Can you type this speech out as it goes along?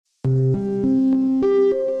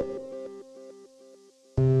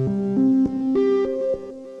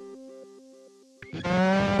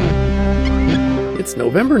It's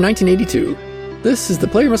November 1982. This is the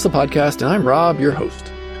Player Missile Podcast, and I'm Rob, your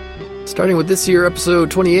host. Starting with this year, episode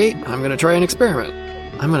 28, I'm going to try an experiment.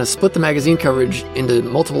 I'm going to split the magazine coverage into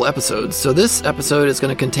multiple episodes. So this episode is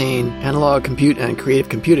going to contain Analog, Compute, and Creative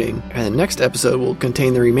Computing, and the next episode will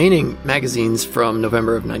contain the remaining magazines from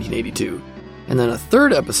November of 1982. And then a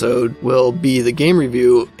third episode will be the game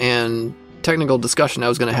review and technical discussion I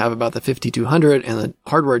was going to have about the 5200 and the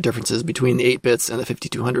hardware differences between the 8-bits and the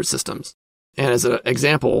 5200 systems. And as an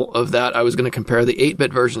example of that, I was going to compare the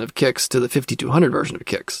 8-bit version of Kix to the 5200 version of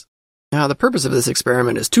Kix. Now, the purpose of this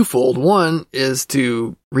experiment is twofold. One is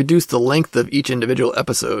to reduce the length of each individual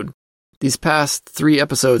episode. These past 3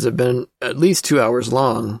 episodes have been at least 2 hours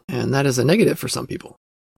long, and that is a negative for some people.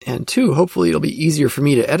 And 2, hopefully it'll be easier for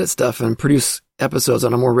me to edit stuff and produce episodes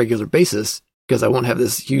on a more regular basis, because I won't have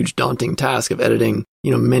this huge daunting task of editing,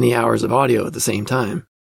 many hours of audio at the same time.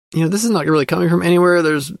 This is not really coming from anywhere.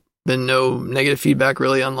 There's been no negative feedback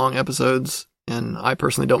really on long episodes, and I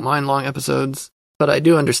personally don't mind long episodes. But I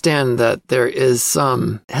do understand that there is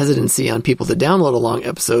some hesitancy on people to download a long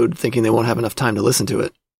episode thinking they won't have enough time to listen to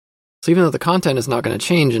it. So even though the content is not going to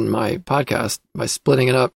change in my podcast, by splitting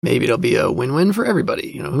it up, maybe it'll be a win-win for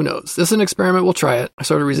everybody. Who knows? This is an experiment. We'll try it. I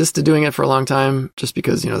sort of resisted doing it for a long time just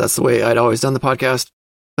because, that's the way I'd always done the podcast.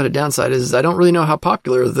 But a downside is I don't really know how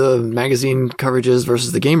popular the magazine coverage is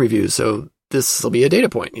versus the game reviews. So this will be a data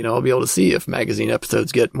point. I'll be able to see if magazine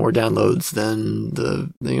episodes get more downloads than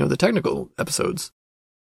the technical episodes.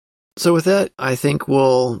 So with that, I think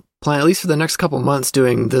we'll plan, at least for the next couple months,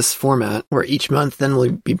 doing this format, where each month then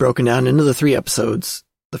will be broken down into the 3 episodes.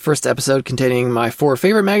 The first episode containing my 4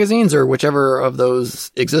 favorite magazines, or whichever of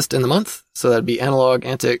those exist in the month. So that'd be Analog,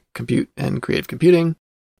 Antic, Compute, and Creative Computing.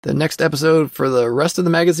 The next episode for the rest of the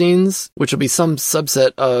magazines, which will be some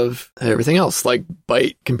subset of everything else, like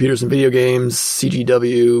Byte, Computers and Video Games,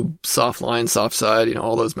 CGW, Softline, Softside,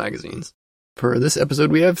 all those magazines. For this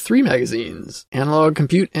episode, we have 3 magazines: Analog,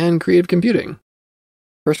 Compute, and Creative Computing.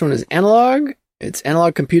 First one is Analog. It's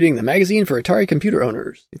Analog Computing, the magazine for Atari computer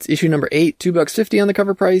owners. It's issue number 8, $2.50 on the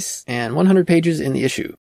cover price, and 100 pages in the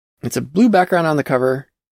issue. It's a blue background on the cover.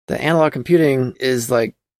 The Analog Computing is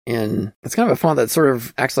it's kind of a font that sort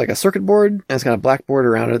of acts like a circuit board, and it's got a black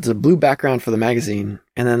border around it. It's a blue background for the magazine.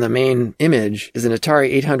 And then the main image is an Atari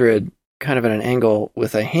 800 kind of at an angle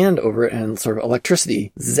with a hand over it and sort of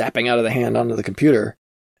electricity zapping out of the hand onto the computer.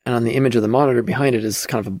 And on the image of the monitor behind it is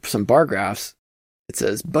kind of some bar graphs. It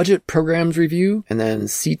says Budget Programs Review, and then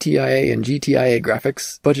CTIA and GTIA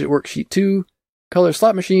Graphics, Budget Worksheet 2, Color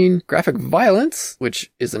Slot Machine, Graphic Violence,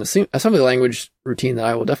 which is an assembly language routine that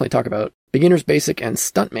I will definitely talk about, Beginner's Basic, and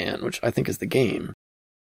Stuntman, which I think is the game.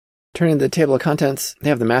 Turning to the table of contents, they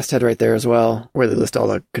have the masthead right there as well, where they list all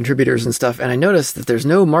the contributors and stuff, and I noticed that there's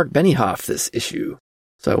no Mark Benioff this issue.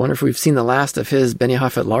 So I wonder if we've seen the last of his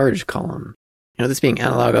Benioff at Large column. This being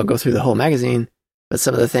Analog, I'll go through the whole magazine, but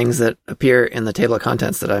some of the things that appear in the table of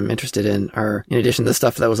contents that I'm interested in are, in addition to the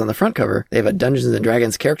stuff that was on the front cover, they have a Dungeons &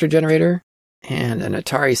 Dragons character generator and an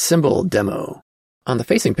Atari symbol demo. On the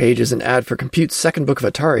facing page is an ad for Compute's second book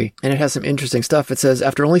of Atari, and it has some interesting stuff. It says,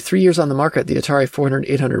 after only 3 years on the market, the Atari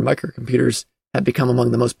 400-800 microcomputers have become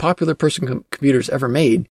among the most popular personal computers ever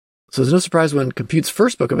made. So it's no surprise when Compute's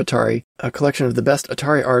first book of Atari, a collection of the best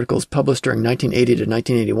Atari articles published during 1980 to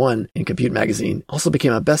 1981 in Compute magazine, also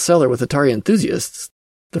became a bestseller with Atari enthusiasts.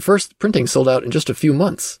 The first printing sold out in just a few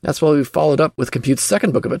months. That's why we followed up with Compute's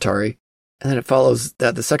second book of Atari. And then it follows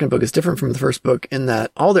that the second book is different from the first book in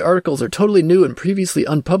that all the articles are totally new and previously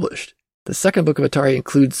unpublished. The second book of Atari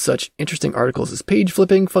includes such interesting articles as Page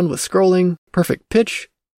Flipping, Fun with Scrolling, Perfect Pitch,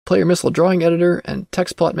 Player Missile Drawing Editor, and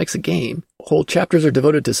Text Plot Makes a Game. Whole chapters are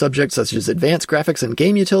devoted to subjects such as advanced graphics and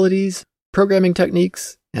game utilities, programming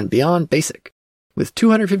techniques, and beyond basic. With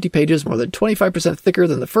 250 pages, more than 25% thicker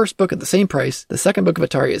than the first book at the same price, the second book of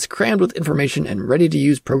Atari is crammed with information and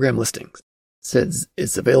ready-to-use program listings. It says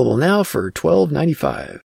it's available now for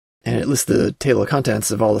 $12.95. And it lists the table of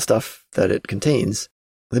contents of all the stuff that it contains.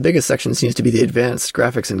 The biggest section seems to be the Advanced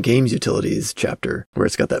Graphics and Games Utilities chapter, where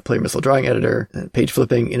it's got that Player Missile Drawing Editor, and Page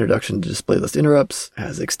Flipping, Introduction to Display List Interrupts,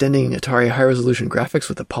 has extending Atari high-resolution graphics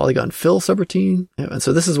with the Polygon Fill subroutine. Yeah, and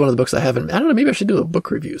so this is one of the books I don't know, maybe I should do a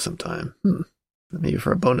book review sometime. Maybe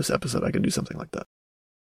for a bonus episode I could do something like that.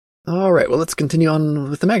 Alright, well let's continue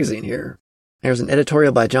on with the magazine here. There's an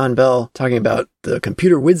editorial by John Bell talking about the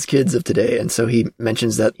computer whiz kids of today, and so he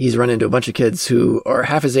mentions that he's run into a bunch of kids who are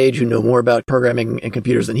half his age who know more about programming and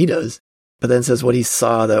computers than he does, but then says what he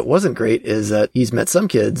saw that wasn't great is that he's met some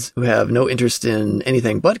kids who have no interest in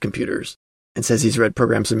anything but computers. and says he's read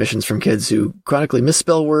program submissions from kids who chronically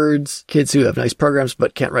misspell words, kids who have nice programs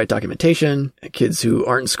but can't write documentation, and kids who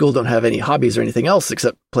aren't in school, don't have any hobbies or anything else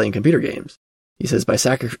except playing computer games. He says by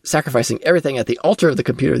sacrificing everything at the altar of the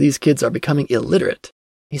computer, these kids are becoming illiterate.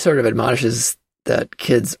 He sort of admonishes that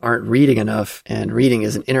kids aren't reading enough, and reading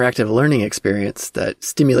is an interactive learning experience that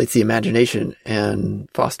stimulates the imagination and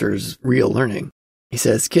fosters real learning. He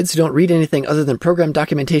says, kids who don't read anything other than program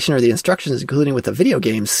documentation or the instructions, including with a video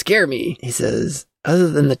game, scare me. He says, other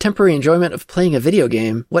than the temporary enjoyment of playing a video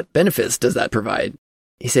game, what benefits does that provide?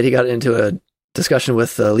 He said he got into a discussion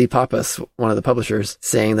with Lee Pappas, one of the publishers,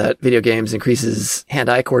 saying that video games increases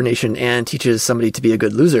hand-eye coordination and teaches somebody to be a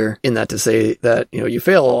good loser, in that to say that, you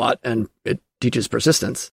fail a lot and it teaches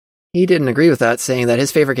persistence. He didn't agree with that, saying that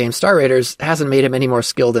his favorite game, Star Raiders, hasn't made him any more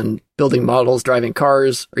skilled in building models, driving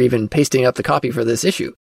cars, or even pasting up the copy for this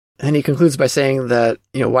issue. And he concludes by saying that,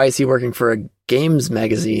 why is he working for a games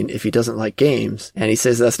magazine if he doesn't like games? And he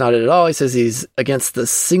says that's not it at all. He says he's against the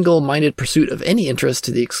single-minded pursuit of any interest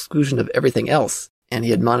to the exclusion of everything else. And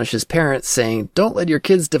he admonishes parents, saying, don't let your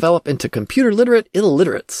kids develop into computer-literate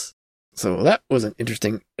illiterates. So that was an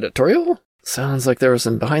interesting editorial. Sounds like there were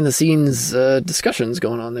some behind-the-scenes discussions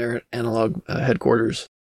going on there at Analog headquarters.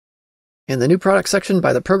 In the new product section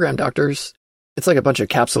by the Program Doctors, it's like a bunch of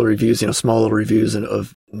capsule reviews, small little reviews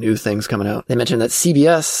of new things coming out. They mentioned that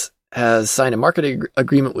CBS has signed a marketing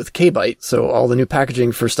agreement with K-Byte, so all the new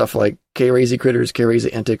packaging for stuff like K-Razy Critters,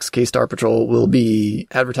 K-Razy Antics, K-Star Patrol will be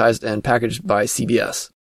advertised and packaged by CBS.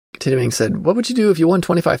 Continuing said, what would you do if you won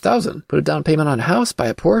 $25,000? Put a down payment on a house, buy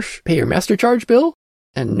a Porsche, pay your MasterCharge bill?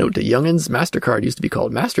 And note to youngins, MasterCard used to be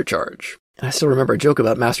called MasterCharge. And I still remember a joke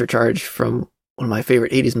about MasterCharge from one of my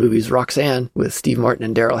favorite 80s movies, Roxanne, with Steve Martin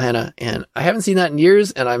and Daryl Hannah. And I haven't seen that in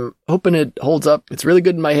years, and I'm hoping it holds up. It's really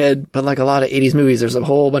good in my head, but like a lot of 80s movies, there's a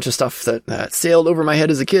whole bunch of stuff that sailed over my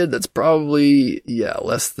head as a kid that's probably,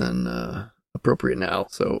 less than appropriate now.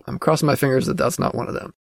 So I'm crossing my fingers that that's not one of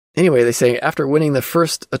them. Anyway, they say, after winning the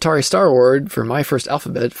first Atari Star Award for My First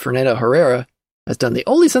Alphabet, Fernando Herrera has done the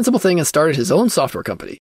only sensible thing and started his own software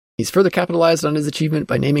company. He's further capitalized on his achievement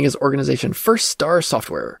by naming his organization First Star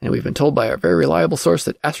Software, and we've been told by a very reliable source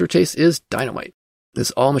that Astro Chase is dynamite. This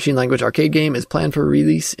all-machine language arcade game is planned for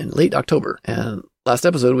release in late October, and last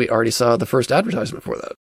episode we already saw the first advertisement for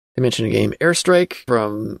that. They mentioned a game Airstrike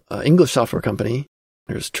from an English software company.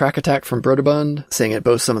 There's Track Attack from Broderbund, saying it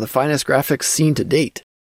boasts some of the finest graphics seen to date.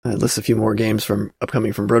 And it lists a few more games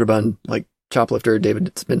upcoming from Broderbund, like Choplifter,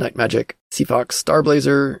 David's Midnight Magic, Seafox,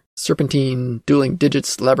 Starblazer, Serpentine, Dueling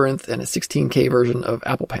Digits, Labyrinth, and a 16K version of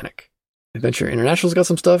Apple Panic. Adventure International's got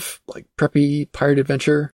some stuff, like Preppy, Pirate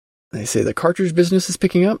Adventure. They say the cartridge business is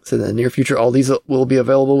picking up, so in the near future all these will be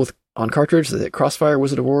available on cartridge. So the Crossfire,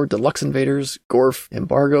 Wizard of War, Deluxe Invaders, Gorf,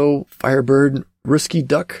 Embargo, Firebird, Ruski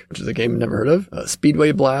Duck, which is a game I've never heard of,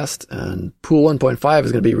 Speedway Blast, and Pool 1.5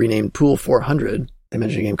 is going to be renamed Pool 400. They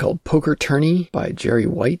mentioned a game called Poker Tourney by Jerry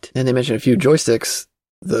White. And they mentioned a few joysticks,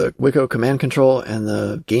 the Wico Command Control and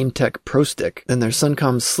the GameTech Pro Stick. Then there's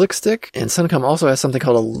Suncom Slick Stick, and Suncom also has something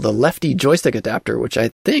called the Lefty Joystick Adapter, which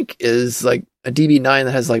I think is like a DB9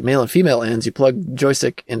 that has like male and female ends. You plug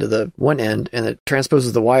joystick into the one end, and it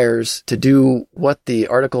transposes the wires to do what the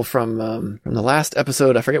article from the last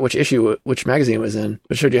episode, I forget which issue, which magazine it was in,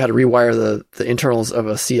 but showed you how to rewire the internals of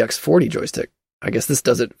a CX40 joystick. I guess this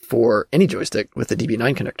does it for any joystick with the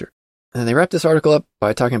DB9 connector. And they wrap this article up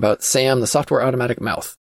by talking about Sam, the software automatic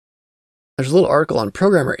mouth. There's a little article on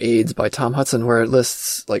Programmer Aids by Tom Hudson where it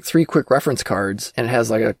lists like 3 quick reference cards, and it has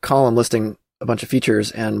like a column listing a bunch of features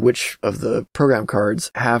and which of the program cards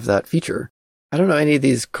have that feature. I don't know any of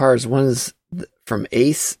these cards. One is from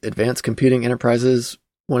ACE, Advanced Computing Enterprises.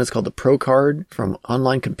 One is called the Pro Card from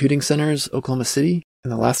Online Computing Centers, Oklahoma City.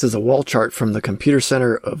 And the last is a wall chart from the Computer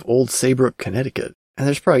Center of Old Saybrook, Connecticut. And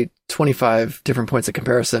there's probably 25 different points of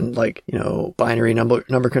comparison, like, binary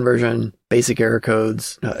number conversion, basic error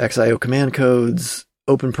codes, XIO command codes,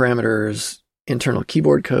 open parameters, internal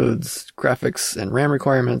keyboard codes, graphics and RAM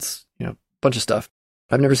requirements, bunch of stuff.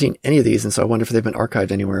 I've never seen any of these, and so I wonder if they've been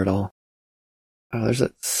archived anywhere at all. There's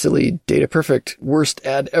that silly Data Perfect worst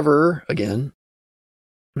ad ever again.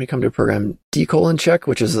 We come to a program D:Check,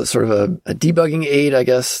 which is a sort of a debugging aid, I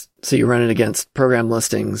guess. So you run it against program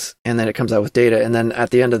listings, and then it comes out with data. And then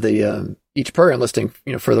at the end of the each program listing,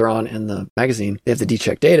 further on in the magazine, they have the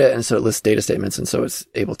D:Check data, and so it lists data statements, and so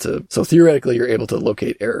so theoretically you're able to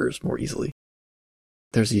locate errors more easily.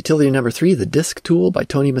 There's utility number 3, the Disk Tool by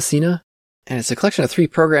Tony Messina, and it's a collection of 3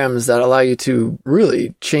 programs that allow you to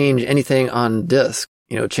really change anything on disk.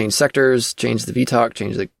 Change sectors, change the VTOC,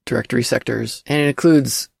 change the directory sectors. And it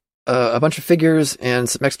includes a bunch of figures and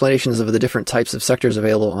some explanations of the different types of sectors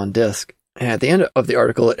available on disk. And at the end of the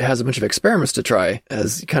article, it has a bunch of experiments to try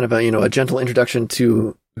as kind of a gentle introduction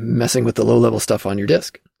to messing with the low-level stuff on your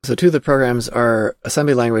disk. So 2 of the programs are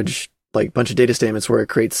assembly language, like a bunch of data statements where it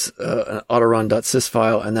creates an autorun.sys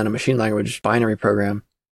file and then a machine language binary program.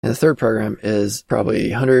 And the third program is probably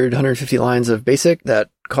 100, 150 lines of BASIC that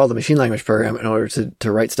call the machine language program in order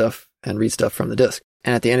to write stuff and read stuff from the disk.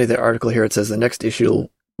 And at the end of the article here, it says the next issue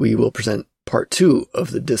we will present part 2 of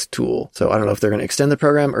the disk tool. So I don't know if they're going to extend the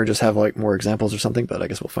program or just have like more examples or something, but I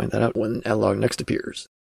guess we'll find that out when Analog Next appears.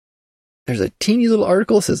 There's a teeny little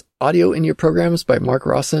article. It says Audio in Your Programs by Mark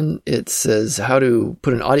Rawson. It says how to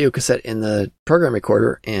put an audio cassette in the program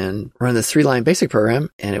recorder and run this 3-line BASIC program,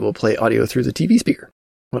 and it will play audio through the TV speaker.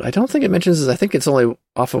 What I don't think it mentions is I think it's only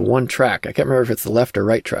off of one track. I can't remember if it's the left or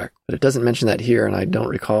right track, but it doesn't mention that here, and I don't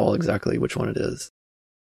recall exactly which one it is.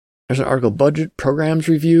 There's an article, Budget Programs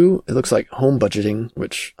Review. It looks like home budgeting,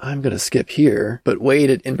 which I'm going to skip here. But Wade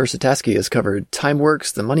at Inversitasky has covered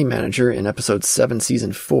TimeWorks, the Money Manager, in episode 7,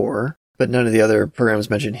 season 4. But none of the other programs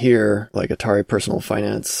mentioned here, like Atari Personal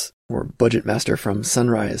Finance or Budget Master from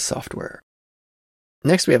Sunrise Software.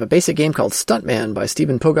 Next, we have a basic game called Stuntman by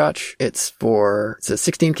Stephen Pogach. It's a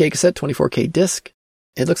 16K cassette, 24K disc.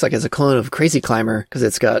 It looks like it's a clone of Crazy Climber because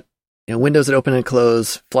it's got windows that open and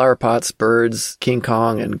close, flower pots, birds, King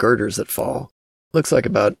Kong, and girders that fall. Looks like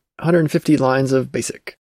about 150 lines of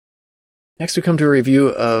BASIC. Next, we come to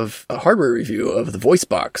a hardware review of the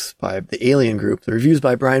VoiceBox by the Alien Group. The review's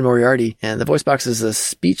by Brian Moriarty, and the VoiceBox is a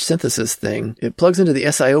speech synthesis thing. It plugs into the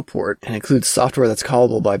SIO port and includes software that's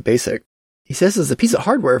callable by BASIC. He says as a piece of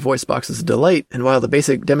hardware, VoiceBox is a delight, and while the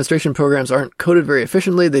basic demonstration programs aren't coded very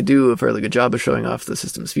efficiently, they do a fairly good job of showing off the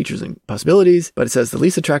system's features and possibilities, but it says the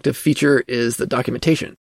least attractive feature is the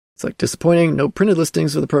documentation. It's like disappointing, no printed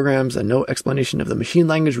listings of the programs, and no explanation of the machine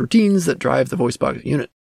language routines that drive the VoiceBox unit.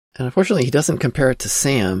 And unfortunately, he doesn't compare it to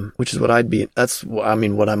SAM, which is what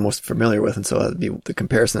I'm most familiar with, and so that'd be the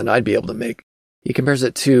comparison that I'd be able to make. He compares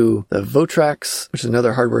it to the Votrax, which is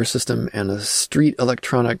another hardware system, and a Street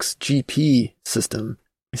Electronics GP system.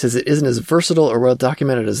 He says it isn't as versatile or well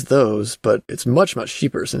documented as those, but it's much, much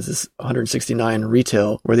cheaper since it's $169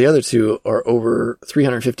 retail, where the other two are over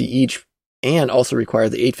 $350 each and also require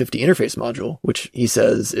the 850 interface module, which he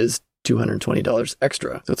says is $220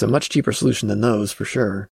 extra. So it's a much cheaper solution than those for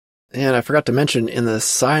sure. And I forgot to mention in the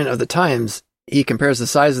Sign of the Times, he compares the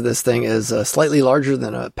size of this thing as slightly larger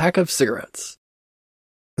than a pack of cigarettes.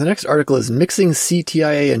 The next article is Mixing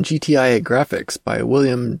CTIA and GTIA Graphics by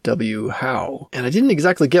William W. Howe. And I didn't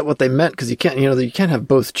exactly get what they meant because you can't have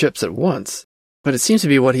both chips at once. But it seems to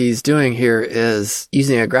be what he's doing here is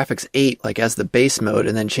using a graphics 8 like as the base mode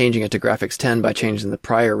and then changing it to graphics 10 by changing the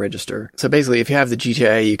prior register. So basically if you have the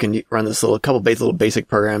GTIA, you can run this couple little basic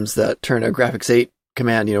programs that turn a graphics 8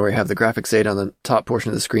 command, where you have the graphics 8 on the top portion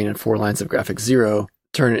of the screen and 4 lines of graphics 0.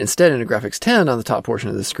 Turn it instead into graphics 10 on the top portion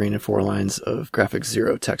of the screen and 4 lines of graphics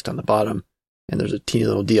 0 text on the bottom. And there's a teeny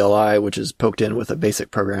little DLI, which is poked in with a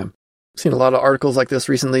basic program. I've seen a lot of articles like this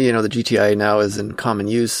recently. The GTIA now is in common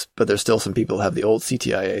use, but there's still some people who have the old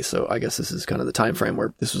CTIA. So I guess this is kind of the time frame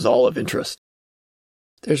where this was all of interest.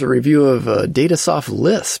 There's a review of Datasoft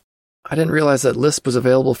Lisp. I didn't realize that Lisp was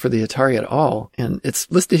available for the Atari at all. And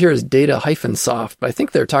it's listed here as Data-Soft, but I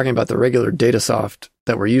think they're talking about the regular Datasoft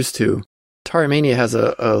that we're used to. Atari Mania has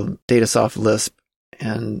a Datasoft Lisp,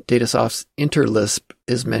 and Datasoft's Interlisp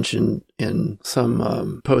is mentioned in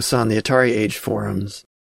some posts on the Atari Age forums.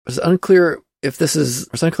 It's unclear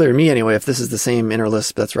to me anyway, if this is the same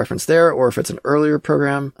Interlisp that's referenced there, or if it's an earlier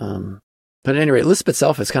program. But at any rate, Lisp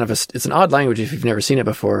itself is it's an odd language if you've never seen it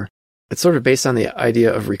before. It's sort of based on the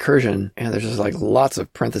idea of recursion, and there's just lots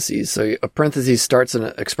of parentheses. So a parentheses starts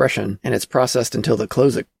an expression, and it's processed until the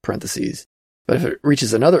close parentheses. But if it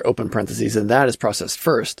reaches another open parentheses, then that is processed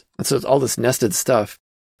first. And so it's all this nested stuff.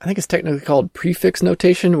 I think it's technically called prefix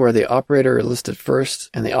notation, where the operator is listed first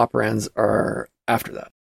and the operands are after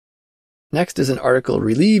that. Next is an article,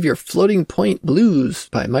 Relieve Your Floating Point Blues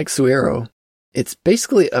by Mike Suero. It's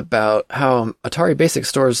basically about how Atari Basic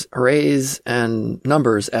stores arrays and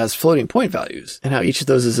numbers as floating point values, and how each of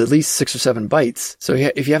those is at least 6 or 7 bytes. So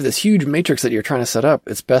if you have this huge matrix that you're trying to set up,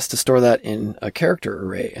 it's best to store that in a character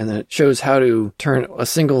array. And then it shows how to turn a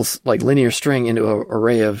single linear string into an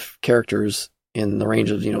array of characters in the range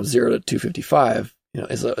of 0 to 255,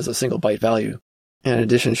 as a single byte value. And in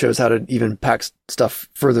addition, shows how to even pack stuff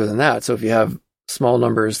further than that. So if you have small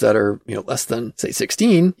numbers that are, less than, say,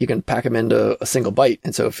 16, you can pack them into a single byte.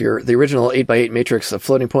 And so if the original 8x8 matrix of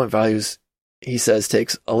floating point values, he says,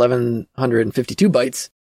 takes 1152 bytes,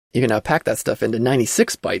 you can now pack that stuff into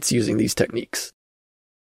 96 bytes using these techniques.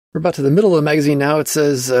 We're about to the middle of the magazine now. It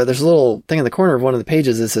says there's a little thing in the corner of one of the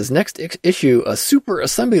pages that says, next issue, a super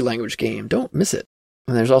assembly language game. Don't miss it.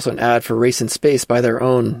 And there's also an ad for Race in Space by their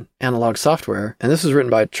own Analog Software. And this was written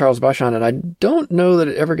by Charles Bachand, and I don't know that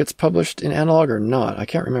it ever gets published in Analog or not. I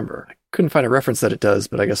can't remember. I couldn't find a reference that it does,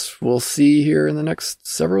 but I guess we'll see here in the next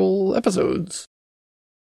several episodes.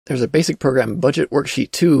 There's a basic program, Budget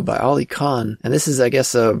Worksheet 2 by Ali Khan. And this is, I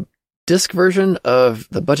guess, a disc version of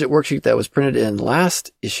the budget worksheet that was printed in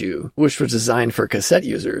last issue, which was designed for cassette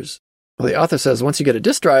users. Well, the author says once you get a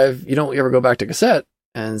disk drive, you don't ever go back to cassette.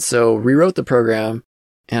 And so rewrote the program.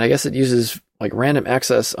 And I guess it uses like random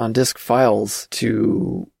access on disk files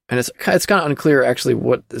to, and it's kind of unclear actually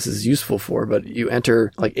what this is useful for, but you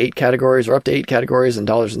enter like 8 categories or up to 8 categories in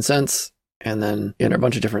dollars and cents. And then you enter a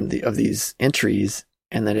bunch of different of these entries,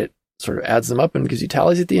 and then it sort of adds them up and gives you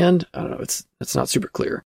tallies at the end. I don't know. It's not super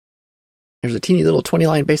clear. There's a teeny little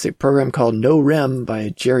 20-line basic program called NoRem by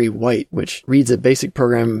Jerry White, which reads a basic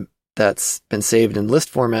program that's been saved in list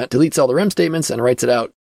format, deletes all the rem statements, and writes it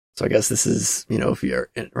out. So I guess this is, if you're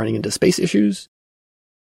running into space issues.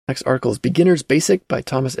 Next article is Beginner's Basic by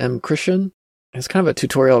Thomas M. Christian. It's kind of a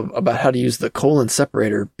tutorial about how to use the colon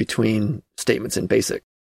separator between statements in BASIC.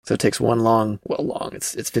 So it takes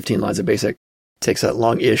it's 15 lines of BASIC. It takes that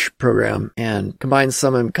long-ish program and combines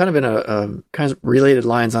some kind of in a kind of related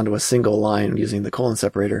lines onto a single line using the colon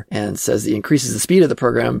separator, and says it increases the speed of the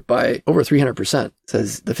program by over 300%. It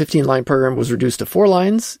says the 15-line program was reduced to 4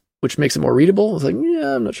 lines, which makes it more readable. It's like,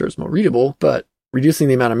 yeah, I'm not sure it's more readable, but reducing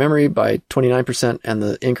the amount of memory by 29% and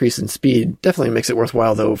the increase in speed definitely makes it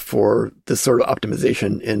worthwhile, though, for this sort of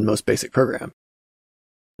optimization in most basic program.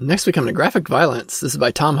 Next, we come to Graphic Violence. This is by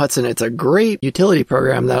Tom Hudson. It's a great utility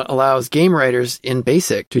program that allows game writers in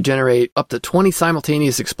BASIC to generate up to 20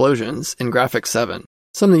 simultaneous explosions in Graphics 7.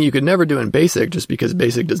 Something you could never do in BASIC just because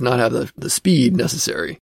BASIC does not have the speed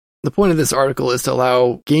necessary. The point of this article is to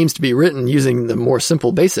allow games to be written using the more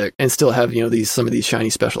simple BASIC and still have, some of these shiny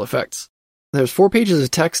special effects. There's 4 pages of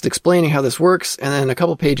text explaining how this works, and then a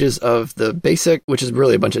couple pages of the BASIC, which is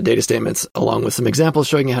really a bunch of data statements, along with some examples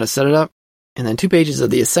showing you how to set it up. And then 2 pages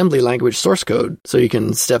of the assembly language source code, so you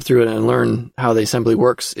can step through it and learn how the assembly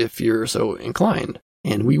works if you're so inclined.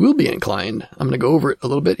 And we will be inclined. I'm going to go over it a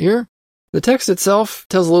little bit here. The text itself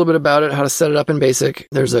tells a little bit about it, how to set it up in BASIC.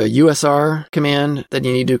 There's a USR command that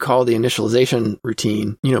you need to call the initialization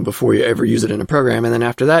routine, before you ever use it in a program. And then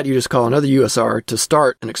after that, you just call another USR to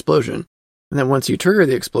start an explosion. And then once you trigger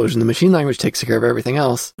the explosion, the machine language takes care of everything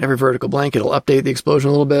else. Every vertical blank, it'll update the explosion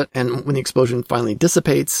a little bit. And when the explosion finally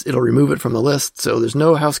dissipates, it'll remove it from the list. So there's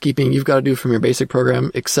no housekeeping you've got to do from your BASIC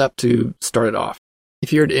program except to start it off.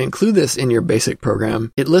 If you were to include this in your BASIC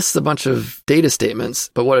program, it lists a bunch of data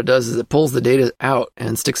statements, but what it does is it pulls the data out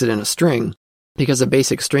and sticks it in a string. Because a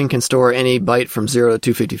BASIC string can store any byte from 0 to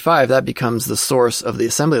 255, that becomes the source of the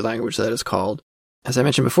assembly language that is called. As I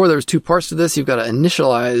mentioned before, there's 2 parts to this. You've got to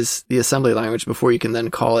initialize the assembly language before you can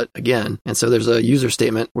then call it again. And so there's a user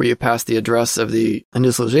statement where you pass the address of the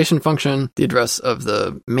initialization function, the address of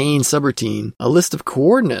the main subroutine, a list of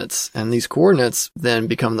coordinates, and these coordinates then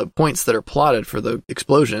become the points that are plotted for the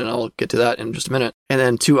explosion, and I'll get to that in just a minute. And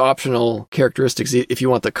then 2 optional characteristics. If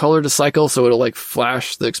you want the color to cycle so it'll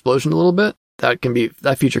flash the explosion a little bit,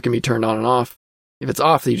 that feature can be turned on and off. If it's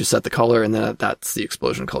off, you just set the color, and then that's the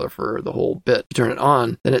explosion color for the whole bit. You turn it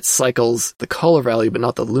on, then it cycles the color value, but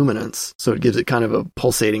not the luminance. So it gives it kind of a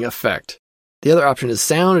pulsating effect. The other option is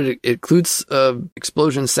sound. It includes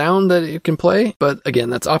explosion sound that it can play, but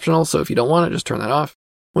again, that's optional. So if you don't want it, just turn that off.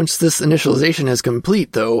 Once this initialization is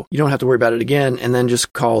complete, though, you don't have to worry about it again, and then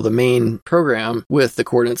just call the main program with the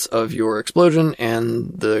coordinates of your explosion,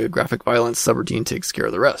 and the graphic violence subroutine takes care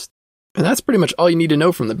of the rest. And that's pretty much all you need to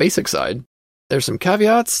know from the BASIC side. There's some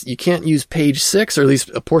caveats. You can't use page 6, or at least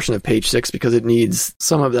a portion of page 6, because it needs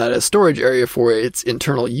some of that as storage area for its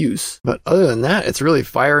internal use. But other than that, it's really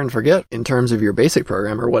fire and forget in terms of your BASIC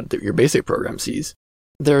program, or what your BASIC program sees.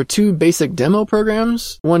 There are 2 basic demo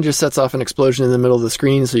programs. One just sets off an explosion in the middle of the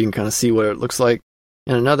screen so you can kind of see what it looks like.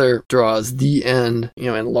 And another draws the end,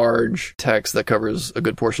 in large text that covers a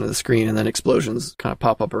good portion of the screen, and then explosions kind of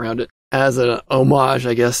pop up around it as an homage,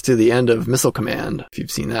 I guess, to the end of Missile Command, if you've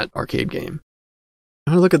seen that arcade game.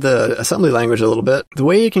 I'm going to look at the assembly language a little bit. The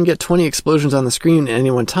way you can get 20 explosions on the screen at any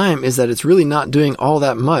one time is that it's really not doing all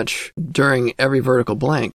that much during every vertical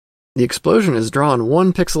blank. The explosion is drawn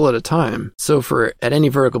 1 pixel at a time, so at any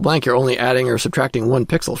vertical blank, you're only adding or subtracting 1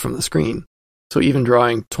 pixel from the screen. So even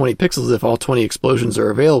drawing 20 pixels if all 20 explosions are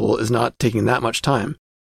available is not taking that much time.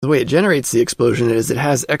 The way it generates the explosion is it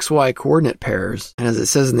has XY coordinate pairs, and as it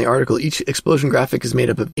says in the article, each explosion graphic is made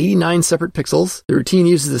up of 89 separate pixels. The routine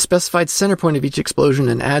uses the specified center point of each explosion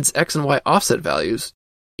and adds X and Y offset values.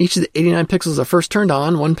 Each of the 89 pixels are first turned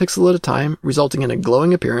on, 1 pixel at a time, resulting in a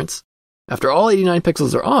glowing appearance. After all 89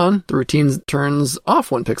 pixels are on, the routine turns off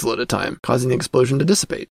 1 pixel at a time, causing the explosion to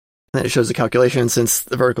dissipate. Then it shows the calculation since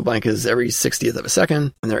the vertical blank is every 60th of a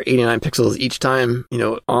second, and there are 89 pixels each time,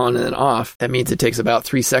 on and then off. That means it takes about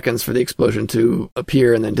 3 seconds for the explosion to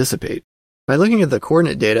appear and then dissipate. By looking at the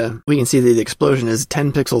coordinate data, we can see that the explosion is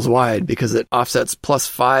 10 pixels wide because it offsets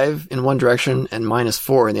 +5 in one direction and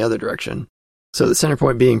 -4 in the other direction. So the center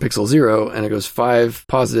point being pixel 0, and it goes 5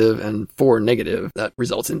 positive and 4 negative, that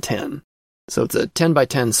results in 10. So it's a 10 by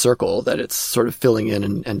 10 circle that it's sort of filling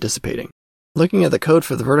in and dissipating. Looking at the code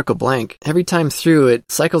for the vertical blank, every time through it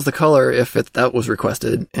cycles the color if that was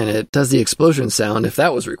requested, and it does the explosion sound if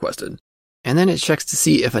that was requested. And then it checks to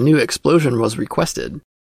see if a new explosion was requested.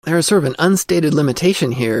 There is sort of an unstated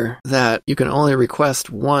limitation here that you can only request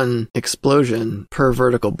one explosion per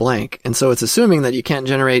vertical blank, and so it's assuming that you can't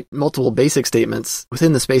generate multiple basic statements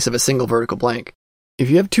within the space of a single vertical blank. If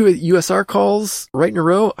you have 2 USR calls right in a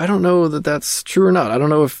row, I don't know that that's true or not. I don't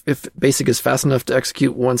know if BASIC is fast enough to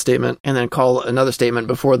execute one statement and then call another statement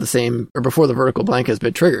before the vertical blank has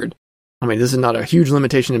been triggered. I mean, this is not a huge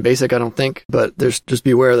limitation in BASIC, I don't think, but just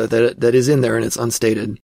be aware that is in there and it's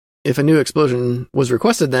unstated. If a new explosion was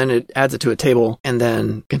requested, then it adds it to a table and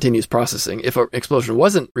then continues processing. If an explosion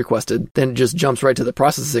wasn't requested, then it just jumps right to the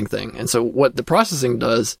processing thing. And so what the processing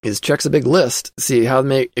does is checks a big list, see how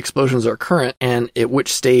many explosions are current and at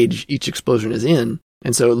which stage each explosion is in.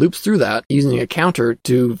 And so it loops through that using a counter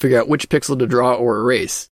to figure out which pixel to draw or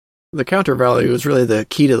erase. The counter value is really the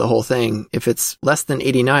key to the whole thing. If it's less than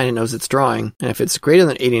 89, it knows it's drawing. And if it's greater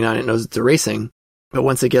than 89, it knows it's erasing. But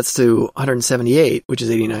once it gets to 178, which is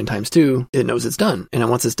 89 times 2, it knows it's done. And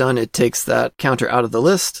once it's done, it takes that counter out of the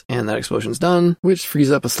list, and that explosion's done, which frees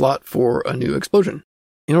up a slot for a new explosion.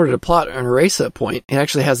 In order to plot an erase point, it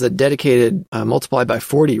actually has a dedicated multiply by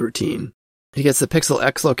 40 routine. It gets the pixel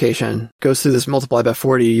X location, goes through this multiply by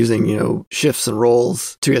 40 using, shifts and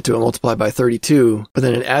rolls to get to a multiply by 32, but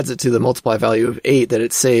then it adds it to the multiply value of 8 that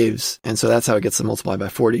it saves, and so that's how it gets the multiply by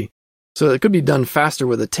 40. So it could be done faster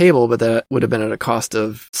with a table, but that would have been at a cost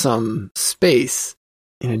of some space.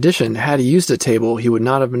 In addition, had he used a table, he would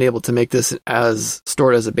not have been able to make this as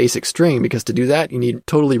stored as a basic string, because to do that, you need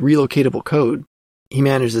totally relocatable code. He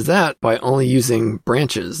manages that by only using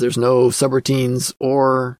branches. There's no subroutines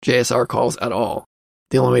or JSR calls at all.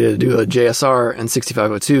 The only way to do a JSR in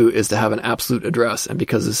 6502 is to have an absolute address, and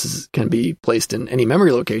because this can be placed in any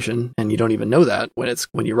memory location, and you don't even know that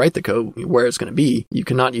when you write the code where it's going to be, you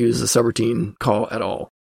cannot use a subroutine call at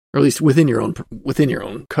all, or at least within your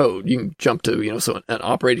own code. You can jump to an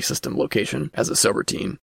operating system location as a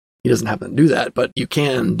subroutine. He doesn't happen to do that, but you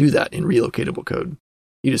can do that in relocatable code.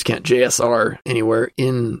 You just can't JSR anywhere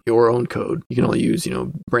in your own code. You can only use,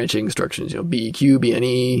 branching instructions, BEQ,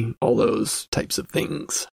 BNE, all those types of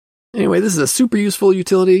things. Anyway, this is a super useful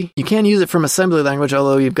utility. You can use it from assembly language,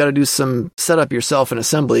 although you've got to do some setup yourself in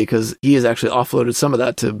assembly, because he has actually offloaded some of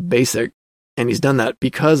that to BASIC, and he's done that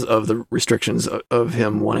because of the restrictions of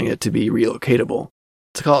him wanting it to be relocatable.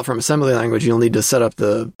 To call it from assembly language, you'll need to set up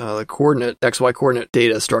the coordinate, XY coordinate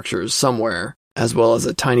data structures somewhere, as well as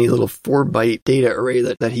a tiny little 4-byte data array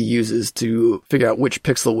that he uses to figure out which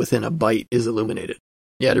pixel within a byte is illuminated.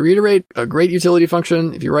 Yeah, to reiterate, a great utility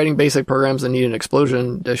function. If you're writing BASIC programs that need an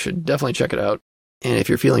explosion, you should definitely check it out. And if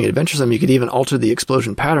you're feeling adventuresome, you could even alter the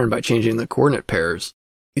explosion pattern by changing the coordinate pairs.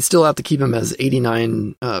 You still have to keep them as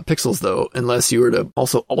 89 pixels, though, unless you were to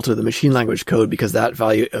also alter the machine language code, because that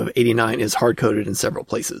value of 89 is hard-coded in several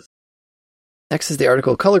places. Next is the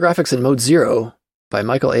article Color Graphics in Mode 0 by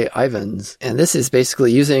Michael A. Ivins, and this is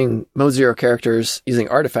basically using Mode 0 characters using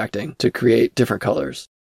artifacting to create different colors.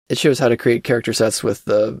 It shows how to create character sets with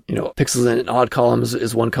the, pixels in odd columns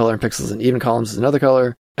is one color and pixels in even columns is another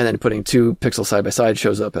color, and then putting 2 pixels side by side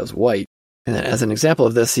shows up as white. And then as an example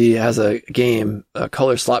of this, he has a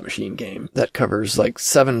color slot machine game that covers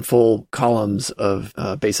 7 full columns of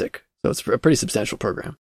BASIC. So it's a pretty substantial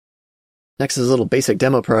program. Next is a little basic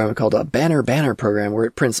demo program called a Banner program, where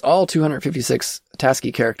it prints all 256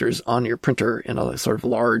 ASCII characters on your printer in a sort of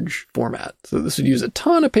large format. So this would use a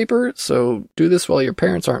ton of paper, so do this while your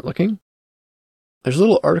parents aren't looking. There's a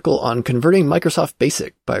little article on converting Microsoft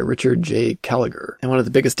BASIC by Richard J. Callagher. And one of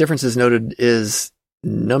the biggest differences noted is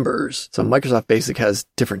numbers. So Microsoft BASIC has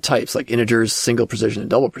different types, like integers, single precision, and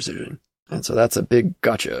double precision. And so that's a big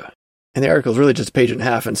gotcha. And the article is really just a page and a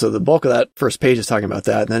half, and so the bulk of that first page is talking about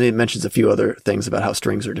that, and then it mentions a few other things about how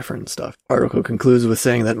strings are different and stuff. The article concludes with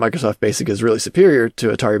saying that Microsoft Basic is really superior to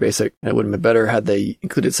Atari Basic, and it would have been better had they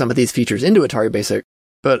included some of these features into Atari Basic,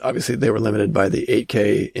 but obviously they were limited by the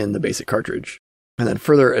 8K in the Basic cartridge. And then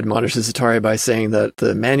further admonishes Atari by saying that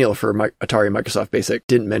the manual for Atari Microsoft Basic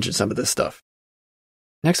didn't mention some of this stuff.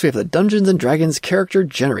 Next we have the Dungeons & Dragons Character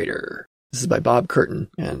Generator. This is by Bob Curtin,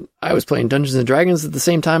 and I was playing Dungeons & Dragons at the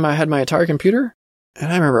same time I had my Atari computer, and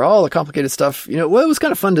I remember all the complicated stuff. It was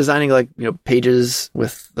kind of fun designing, pages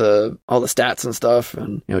with all the stats and stuff,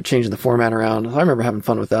 and, changing the format around. I remember having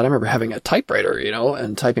fun with that. I remember having a typewriter,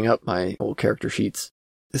 and typing up my old character sheets.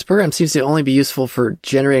 This program seems to only be useful for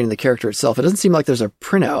generating the character itself. It doesn't seem like there's a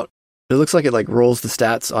printout. It looks like it rolls the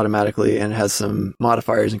stats automatically and has some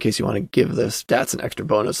modifiers in case you want to give the stats an extra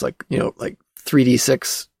bonus, like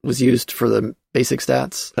 3d6 was used for the basic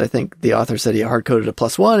stats. I think the author said he hard-coded a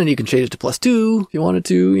 +1 and you can change it to +2 if you wanted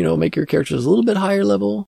to, make your characters a little bit higher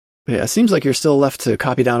level. But yeah, it seems like you're still left to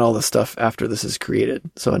copy down all the stuff after this is created.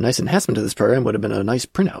 So a nice enhancement to this program would have been a nice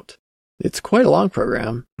printout. It's quite a long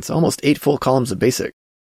program. It's almost 8 full columns of basic.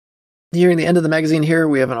 Nearing the end of the magazine here,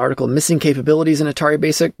 we have an article, Missing Capabilities in Atari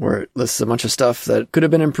Basic, where it lists a bunch of stuff that could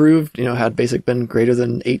have been improved, had Basic been greater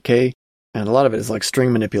than 8K. And a lot of it is like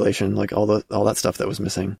string manipulation, like all that stuff that was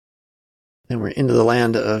missing. And we're into the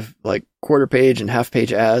land of quarter page and half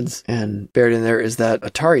page ads, and buried in there is that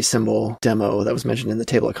Atari symbol demo that was mentioned in the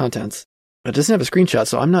table of contents. It doesn't have a screenshot,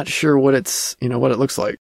 so I'm not sure what what it looks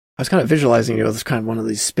like. I was kind of visualizing, this kind of one of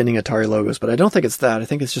these spinning Atari logos, but I don't think it's that. I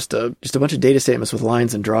think it's just a bunch of data statements with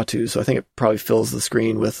lines and draw to. So I think it probably fills the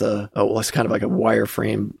screen with it's kind of like a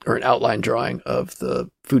wireframe or an outline drawing of the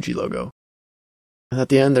Fuji logo. And at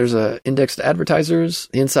the end, there's indexed advertisers.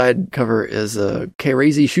 The inside cover is a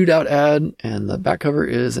K-Razy shootout ad, and the back cover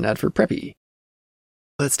is an ad for Preppy.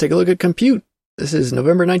 Let's take a look at Compute. This is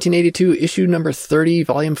November 1982, issue number 30,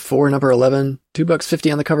 volume 4, number 11.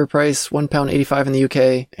 $2.50 on the cover price, £1.85 in the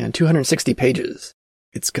UK, and 260 pages.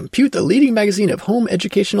 It's Compute, the leading magazine of home,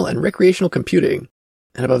 educational, and recreational computing.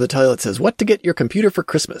 And above the title, it says, What to Get Your Computer for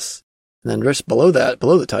Christmas. And then just below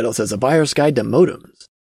the title, it says, A Buyer's Guide to Modems.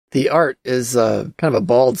 The art is kind of a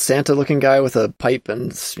bald Santa-looking guy with a pipe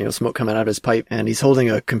and smoke coming out of his pipe, and he's holding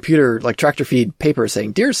a computer like tractor feed paper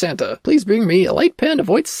saying, "Dear Santa, please bring me a light pen, a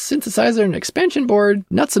voice synthesizer, an expansion board,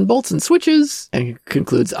 nuts and bolts and switches." And he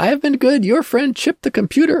concludes, "I have been good, your friend Chip the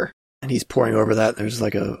computer." And he's pouring over that. There's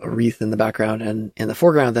like a wreath in the background, and in the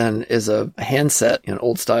foreground then is a handset, an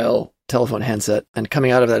old style telephone handset, and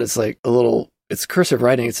coming out of that is like it's cursive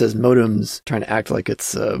writing. It says modems, trying to act like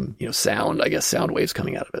it's, sound, I guess, sound waves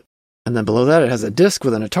coming out of it. And then below that, it has a disc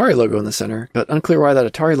with an Atari logo in the center, but unclear why that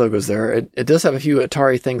Atari logo is there. It does have a few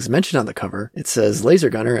Atari things mentioned on the cover. It says Laser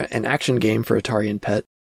Gunner, an action game for Atari and PET.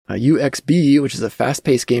 UXB, which is a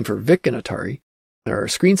fast-paced game for VIC and Atari. There are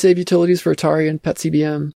screen save utilities for Atari and PET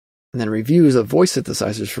CBM. And then reviews of voice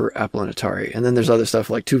synthesizers for Apple and Atari. And then there's other stuff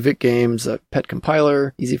like 2 VIC games, a PET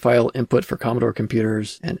compiler, easy file input for Commodore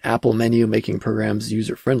computers, and Apple menu making programs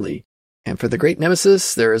user-friendly. And for the Great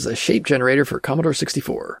Nemesis, there is a shape generator for Commodore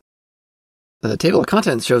 64. The table of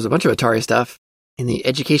contents shows a bunch of Atari stuff. In the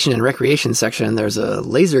education and recreation section, there's a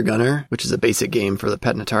Laser Gunner, which is a basic game for the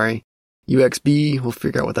PET and Atari. UXB, we'll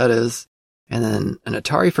figure out what that is. And then an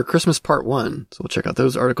Atari for Christmas Part 1. So we'll check out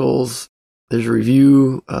those articles. There's a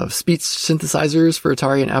review of speech synthesizers for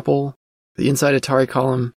Atari and Apple, the Inside Atari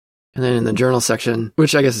column, and then in the journal section,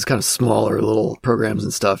 which I guess is kind of smaller little programs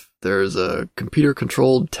and stuff, there's a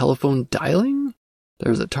computer-controlled telephone dialing,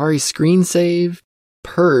 there's Atari screen save,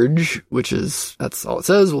 Purge, that's all it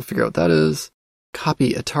says, we'll figure out what that is,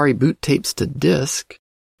 copy Atari boot tapes to disk,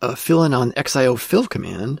 a fill-in on XIO fill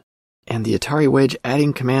command, and the Atari Wedge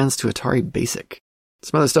adding commands to Atari Basic.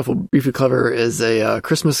 Some other stuff we'll briefly cover is a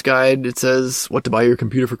Christmas guide. It says what to buy your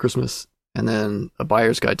computer for Christmas, and then a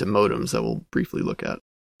buyer's guide to modems that we'll briefly look at.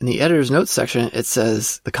 In the editor's notes section, it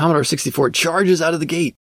says the Commodore 64 charges out of the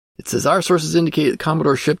gate. It says our sources indicate that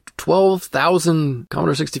Commodore shipped 12,000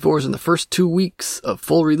 Commodore 64s in the first 2 weeks of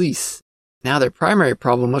full release. Now their primary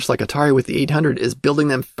problem, much like Atari with the 800, is building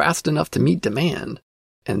them fast enough to meet demand.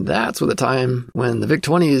 And that's with a time when the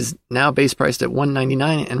VIC-20 is now base priced at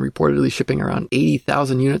 $199 and reportedly shipping around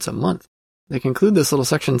 80,000 units a month. They conclude this little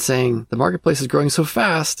section saying, the marketplace is growing so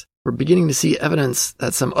fast, we're beginning to see evidence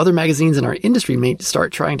that some other magazines in our industry may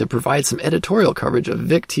start trying to provide some editorial coverage of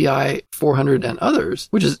VIC, TI, 400, and others,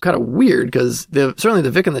 which is kind of weird because certainly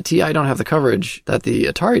the VIC and the TI don't have the coverage that the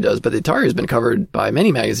Atari does, but the Atari has been covered by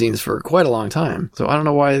many magazines for quite a long time. So I don't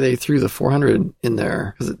know why they threw the 400 in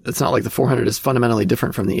there, because it's not like the 400 is fundamentally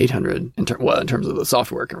different from the 800 in terms of the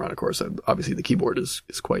software it can run, of course. Obviously the keyboard is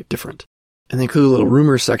quite different. And they include a little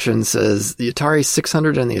rumors section says the Atari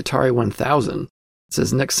 600 and the Atari 1000. It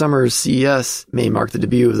says next summer's CES may mark the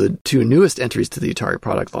debut of the two newest entries to the Atari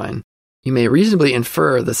product line. You may reasonably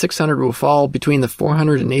infer the 600 will fall between the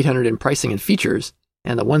 400 and 800 in pricing and features,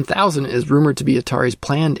 and the 1000 is rumored to be Atari's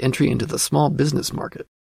planned entry into the small business market.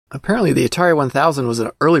 Apparently the Atari 1000 was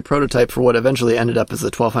an early prototype for what eventually ended up as the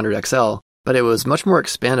 1200 XL, but it was much more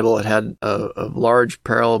expandable. It had a large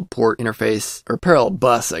parallel port interface, or parallel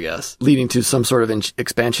bus, I guess, leading to some sort of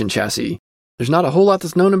expansion chassis. There's not a whole lot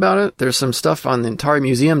that's known about it. There's some stuff on the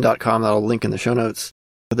AtariMuseum.com that I'll link in the show notes.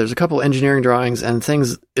 But there's a couple engineering drawings and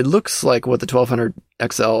things. It looks like what the 1200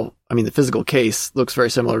 XL, the physical case, looks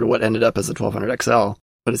very similar to what ended up as the 1200 XL.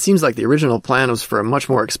 But it seems like the original plan was for a much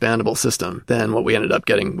more expandable system than what we ended up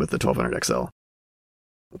getting with the 1200 XL.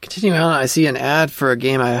 Continuing on, I see an ad for a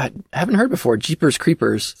game I haven't heard before, Jeepers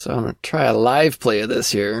Creepers. So I'm going to try a live play of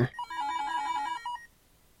this here.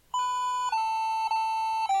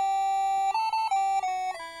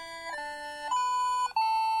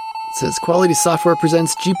 It says, Quality Software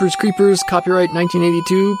presents Jeepers Creepers, copyright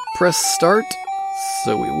 1982, press start.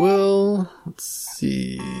 So we will. Let's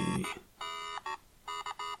see.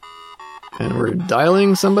 And we're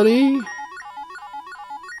dialing somebody.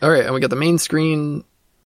 Alright, and we got the main screen.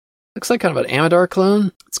 Looks like kind of an Amadar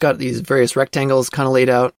clone. It's got these various rectangles kind of laid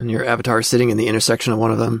out, and your avatar sitting in the intersection of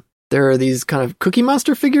one of them. There are these kind of Cookie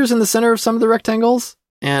Monster figures in the center of some of the rectangles,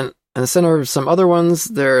 and in the center of some other ones,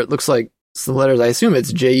 there it looks like some letters. I assume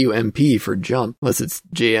it's JUMP for jump, unless it's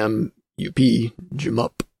JMUP, jump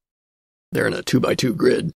up. They're in a 2x2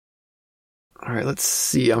 grid. Alright, let's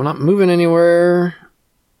see. I'm not moving anywhere.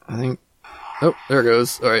 I think... Oh, there it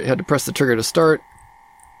goes. Alright, had to press the trigger to start.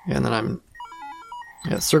 And then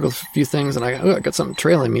circled a few things, and I got something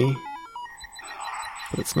trailing me.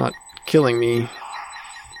 But it's not killing me.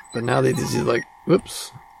 But now these like,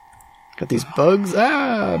 whoops. Got these bugs.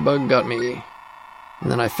 Bug got me. And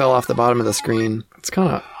then I fell off the bottom of the screen. It's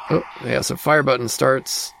kind of, so fire button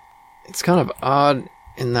starts. It's kind of odd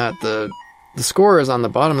in that the score is on the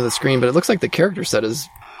bottom of the screen, but it looks like the character set is,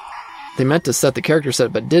 they meant to set the character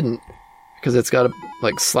set, but didn't, because it's got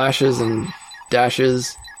like slashes and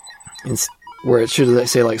dashes, where it should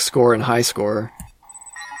say like score and high score.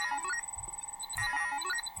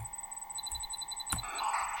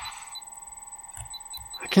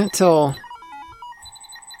 I can't tell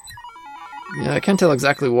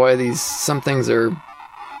exactly why some things are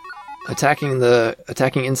attacking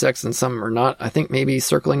insects and some are not. I think maybe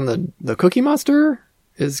circling the Cookie Monster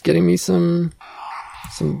is getting me some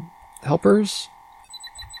helpers.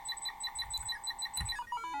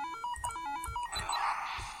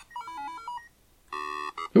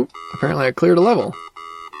 Oop, apparently I cleared a level.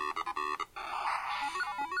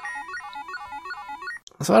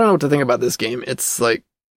 So I don't know what to think about this game. It's like,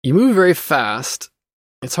 you move very fast.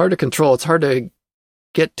 It's hard to control. It's hard to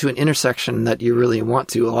get to an intersection that you really want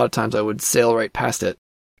to. A lot of times I would sail right past it.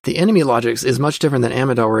 The enemy logic is much different than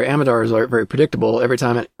Amadar, where Amadar is very predictable. Every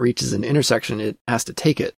time it reaches an intersection, it has to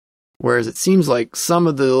take it. Whereas it seems like some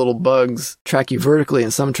of the little bugs track you vertically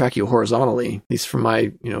and some track you horizontally, at least from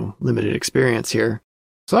my, limited experience here.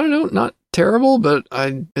 So I don't know, not terrible, but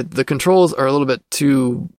the controls are a little bit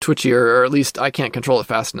too twitchy, or at least I can't control it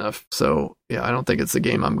fast enough. So yeah, I don't think it's a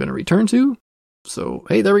game I'm going to return to. So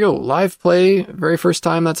hey, there we go. Live play, very first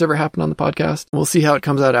time that's ever happened on the podcast. We'll see how it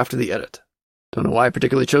comes out after the edit. Don't know why I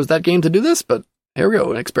particularly chose that game to do this, but here we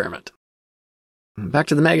go, an experiment. Back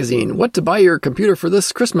to the magazine. What to Buy Your Computer for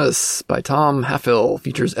This Christmas by Tom Halfill,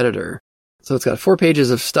 features editor. So it's got 4 pages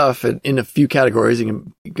of stuff in a few categories.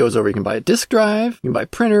 It goes over, you can buy a disk drive, you can buy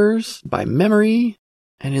printers, buy memory.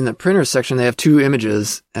 And in the printers section, they have 2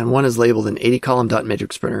 images, and one is labeled an 80-column dot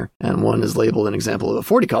matrix printer, and one is labeled an example of a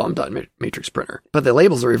 40-column dot matrix printer. But the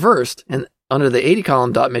labels are reversed, and under the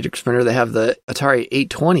 80-column dot matrix printer, they have the Atari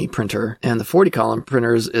 820 printer, and the 40-column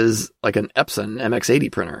printers is like an Epson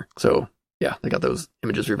MX80 printer. So yeah, they got those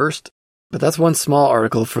images reversed. But that's one small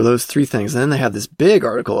article for those 3 things. And then they have this big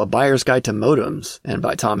article, A Buyer's Guide to Modems, and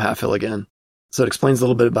by Tom Halfill again. So it explains a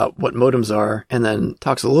little bit about what modems are, and then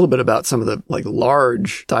talks a little bit about some of the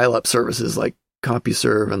large dial-up services like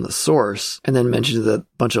CompuServe and The Source, and then mentions that a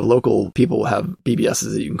bunch of local people have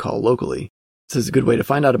BBSs that you can call locally. says a good way to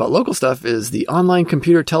find out about local stuff is the Online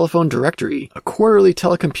Computer Telephone Directory, a quarterly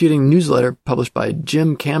telecomputing newsletter published by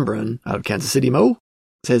Jim Cambron out of Kansas City, Mo.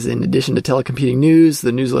 It says in addition to telecomputing news,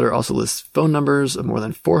 the newsletter also lists phone numbers of more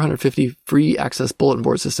than 450 free access bulletin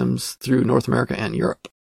board systems through North America and Europe.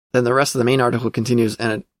 Then the rest of the main article continues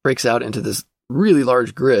and it breaks out into this really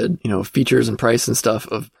large grid, features and price and stuff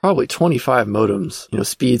of probably 25 modems,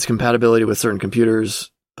 speeds, compatibility with certain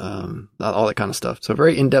computers, all that kind of stuff. So a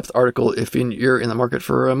very in-depth article if you're in the market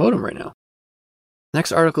for a modem right now.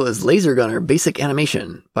 Next article is Laser Gunner Basic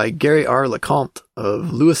Animation by Gary R. LeCompte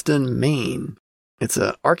of Lewiston, Maine. It's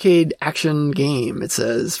an arcade action game, it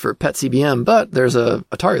says, for PET CBM, but there's a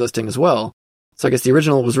Atari listing as well. So I guess the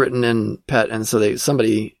original was written in PET, and so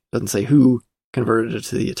somebody, doesn't say who, converted it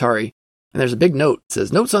to the Atari. And there's a big note. It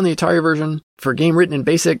says, notes on the Atari version. For a game written in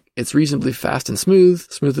BASIC, it's reasonably fast and smooth.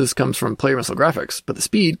 Smoothness comes from player missile graphics, but the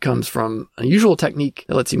speed comes from an unusual technique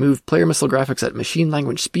that lets you move player missile graphics at machine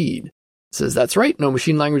language speed. It says, that's right, no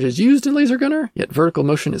machine language is used in Laser Gunner, yet vertical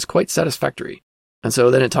motion is quite satisfactory. And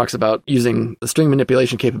so then it talks about using the string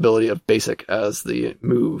manipulation capability of BASIC as the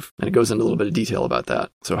move, and it goes into a little bit of detail about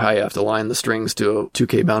that. So how you have to align the strings to a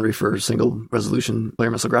 2K boundary for single resolution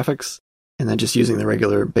player missile graphics, and then just using the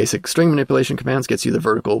regular BASIC string manipulation commands gets you the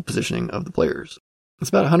vertical positioning of the players. It's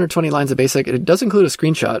about 120 lines of BASIC. It does include a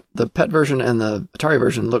screenshot. The PET version and the Atari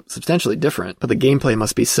version look substantially different, but the gameplay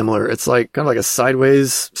must be similar. It's like kind of like a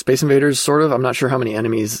sideways Space Invaders, sort of. I'm not sure how many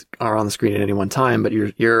enemies are on the screen at any one time, but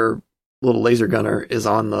your little laser gunner is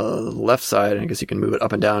on the left side, and I guess you can move it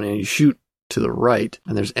up and down, and you shoot to the right,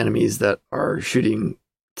 and there's enemies that are shooting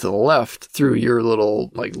to the left through your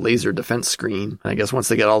little laser defense screen. And I guess once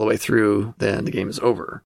they get all the way through, then the game is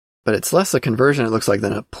over. But it's less a conversion, it looks like,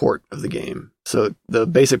 than a port of the game. So the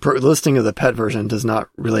basic listing of the PET version does not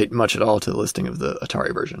relate much at all to the listing of the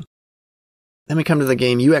Atari version. Then we come to the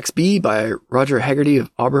game UXB by Roger Haggerty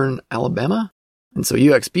of Auburn, Alabama. And so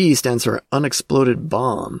UXB stands for Unexploded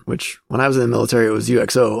Bomb, which when I was in the military, it was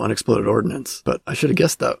UXO, Unexploded Ordnance. But I should have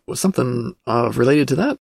guessed that was something related to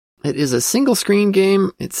that. It is a single screen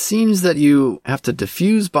game. It seems that you have to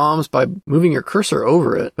defuse bombs by moving your cursor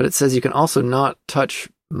over it, but it says you can also not touch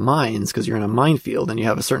mines because you're in a minefield and you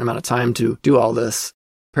have a certain amount of time to do all this.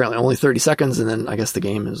 Apparently only 30 seconds, and then I guess the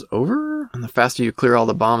game is over. And the faster you clear all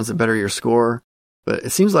the bombs, the better your score. But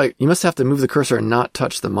it seems like you must have to move the cursor and not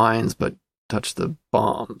touch the mines, but touch the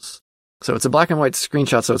bombs. So it's a black and white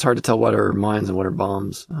screenshot, so it's hard to tell what are mines and what are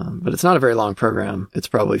bombs. But it's not a very long program. It's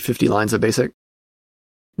probably 50 lines of BASIC.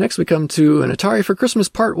 Next we come to an Atari for Christmas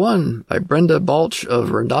Part 1 by Brenda Balch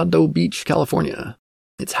of Redondo Beach, California.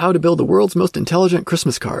 It's how to build the world's most intelligent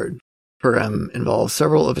Christmas card. Program involves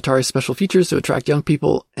several of Atari's special features to attract young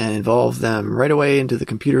people and involve them right away into the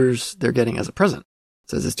computers they're getting as a present.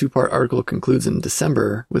 It says this 2-part article concludes in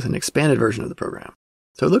December with an expanded version of the program.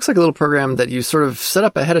 So it looks like a little program that you sort of set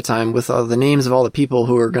up ahead of time with the names of all the people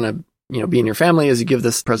who are going to, be in your family as you give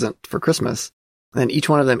this present for Christmas. Then each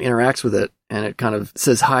one of them interacts with it, and it kind of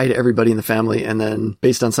says hi to everybody in the family, and then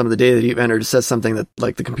based on some of the data that you've entered, it says something that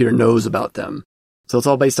the computer knows about them. So it's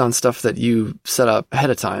all based on stuff that you set up ahead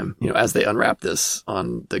of time, as they unwrap this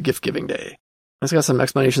on the gift giving day. It's got some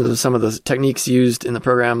explanations of some of the techniques used in the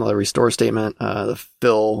program, the restore statement, the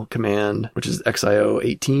fill command, which is XIO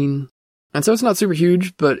 18. And so it's not super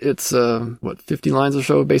huge, but it's, 50 lines or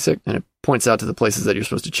so of BASIC, and it points out to the places that you're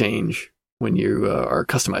supposed to change when you are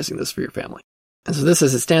customizing this for your family. And so this,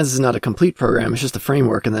 as it stands, is not a complete program. It's just a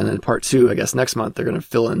framework. And then in part 2, I guess next month, they're going to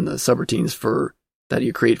fill in the subroutines that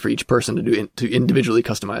you create for each person to individually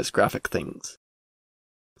customize graphic things.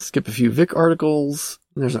 Skip a few Vic articles.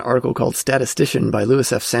 There's an article called Statistician by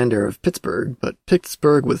Louis F. Sander of Pittsburgh, but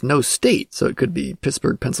Pittsburgh with no state. So it could be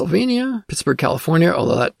Pittsburgh, Pennsylvania, Pittsburgh, California,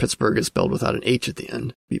 although that Pittsburgh is spelled without an H at the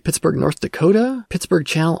end. Be Pittsburgh, North Dakota, Pittsburgh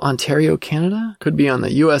Channel, Ontario, Canada. Could be on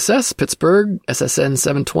the USS Pittsburgh, SSN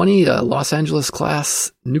 720, a Los Angeles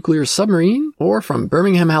class nuclear submarine, or from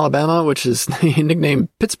Birmingham, Alabama, which is nicknamed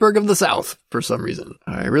Pittsburgh of the South for some reason.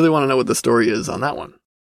 I really want to know what the story is on that one.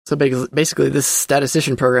 So basically, this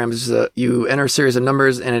statistician program is you enter a series of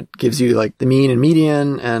numbers and it gives you the mean and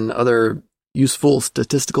median and other useful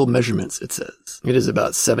statistical measurements, it says. It is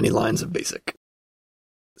about 70 lines of BASIC.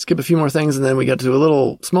 Skip a few more things and then we get to a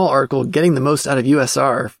little small article, Getting the Most Out of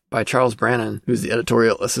USR by Charles Brannon, who's the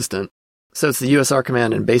editorial assistant. So it's the USR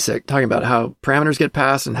command in BASIC, talking about how parameters get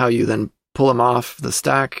passed and how you then pull them off the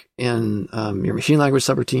stack in your machine language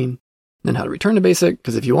subroutine. Then how to return to BASIC,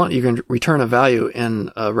 because if you want, you can return a value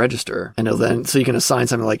in a register, and so you can assign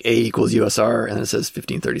something like A equals USR, and then it says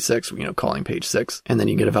 1536, calling page 6, and then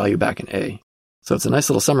you get a value back in A. So it's a nice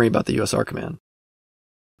little summary about the USR command.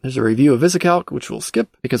 There's a review of VisiCalc, which we'll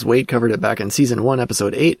skip because Wade covered it back in Season 1,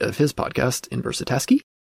 Episode 8 of his podcast, Inversitasky.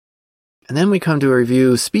 And then we come to a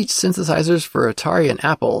review speech synthesizers for Atari and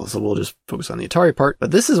Apple, so we'll just focus on the Atari part. But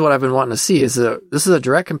this is what I've been wanting to see, this is a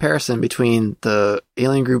direct comparison between the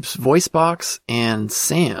Alien Group's VoiceBox and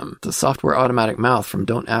SAM, the software automatic mouth from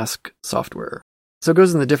Don't Ask Software. So it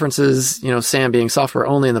goes in the differences, SAM being software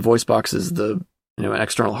only and the VoiceBox is the, an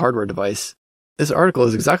external hardware device. This article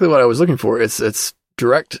is exactly what I was looking for. It's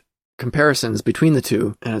direct comparisons between the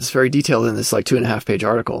two, and it's very detailed in this 2.5-page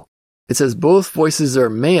article. It says both voices are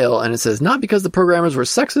male, and it says not because the programmers were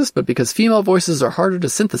sexist, but because female voices are harder to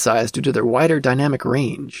synthesize due to their wider dynamic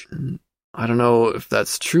range. And I don't know if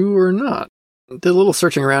that's true or not. Did a little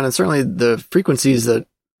searching around, and certainly the frequencies that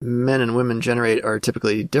men and women generate are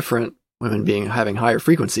typically different, women having higher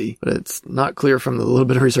frequency, but it's not clear from the little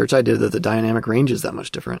bit of research I did that the dynamic range is that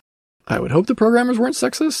much different. I would hope the programmers weren't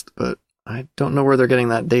sexist, but I don't know where they're getting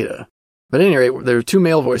that data. But at any rate, there are two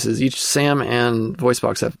male voices. Each SAM and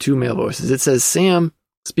VoiceBox have two male voices. It says SAM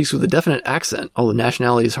speaks with a definite accent, although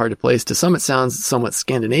nationality is hard to place. To some, it sounds somewhat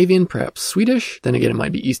Scandinavian, perhaps Swedish. Then again, it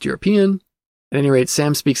might be East European. At any rate,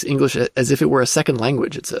 SAM speaks English as if it were a second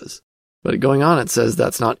language, it says. But going on, it says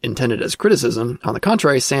that's not intended as criticism. On the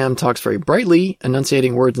contrary, SAM talks very brightly,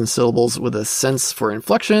 enunciating words and syllables with a sense for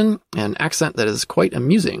inflection and accent that is quite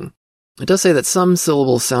amusing. It does say that some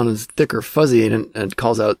syllables sound thick or fuzzy, and it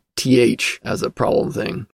calls out TH as a problem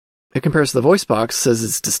thing. It compares to the VoiceBox, says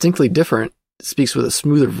it's distinctly different. It speaks with a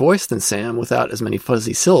smoother voice than SAM without as many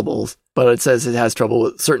fuzzy syllables, but it says it has trouble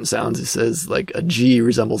with certain sounds. It says like a G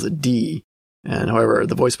resembles a D. And however,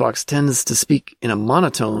 the VoiceBox tends to speak in a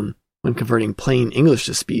monotone when converting plain English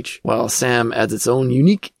to speech, while SAM adds its own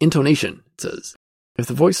unique intonation, it says. If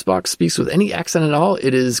the VoiceBox speaks with any accent at all,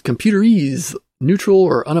 it is computerese, neutral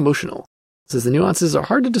or unemotional. It says the nuances are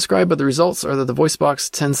hard to describe, but the results are that the VoiceBox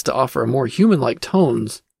tends to offer more human-like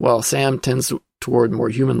tones, while SAM tends toward more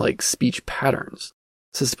human-like speech patterns.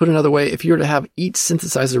 It says, to put another way, if you were to have each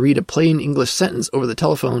synthesizer read a plain English sentence over the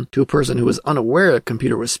telephone to a person who was unaware a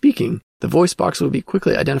computer was speaking, the VoiceBox would be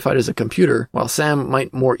quickly identified as a computer, while SAM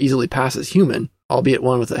might more easily pass as human, albeit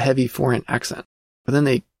one with a heavy foreign accent. But then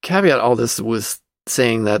they caveat all this with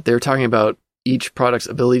saying that they're talking about each product's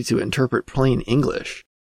ability to interpret plain English.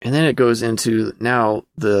 And then it goes into now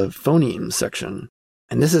the phoneme section.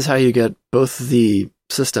 And this is how you get both the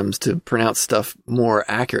systems to pronounce stuff more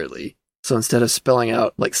accurately. So instead of spelling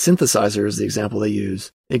out like synthesizer is the example they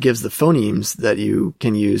use, it gives the phonemes that you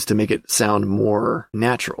can use to make it sound more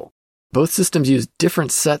natural. Both systems use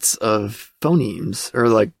different sets of phonemes, or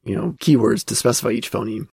keywords to specify each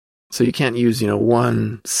phoneme. So you can't use,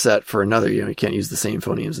 one set for another. You can't use the same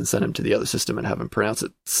phonemes and send them to the other system and have them pronounce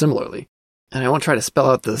it similarly. And I won't try to spell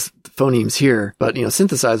out the phonemes here, but,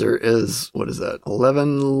 synthesizer is,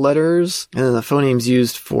 11 letters? And then the phonemes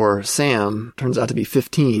used for SAM turns out to be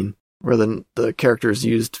 15. Where the characters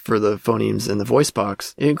used for the phonemes in the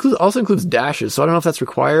VoiceBox. It also includes dashes, so I don't know if that's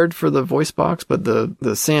required for the VoiceBox, but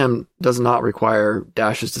the SAM does not require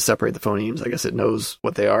dashes to separate the phonemes. I guess it knows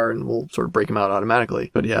what they are and will sort of break them out automatically.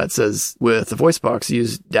 But yeah, it says with the VoiceBox,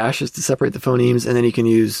 use dashes to separate the phonemes, and then you can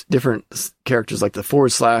use different characters like the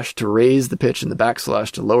 / to raise the pitch and the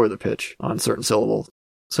 / to lower the pitch on certain syllables.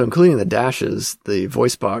 So including the dashes, the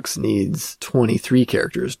VoiceBox needs 23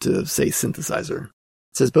 characters to say synthesizer.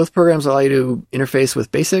 It says both programs allow you to interface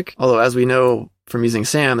with BASIC, although as we know from using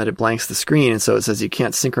SAM that it blanks the screen, and so it says you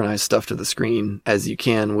can't synchronize stuff to the screen as you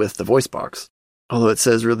can with the VoiceBox. Although it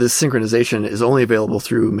says this synchronization is only available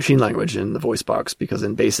through machine language in the VoiceBox, because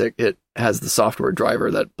in BASIC it has the software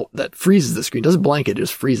driver that freezes the screen. It doesn't blank it,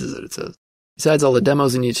 just freezes it, it says. Besides all the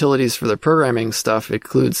demos and utilities for the programming stuff, it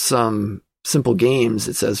includes some simple games,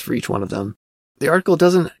 it says, for each one of them. The article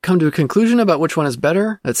doesn't come to a conclusion about which one is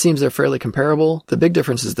better. It seems they're fairly comparable. The big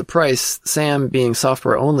difference is the price. SAM, being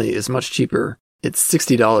software only, is much cheaper. It's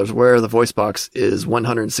 $60, where the VoiceBox is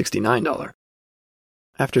 $169.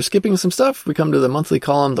 After skipping some stuff, we come to the monthly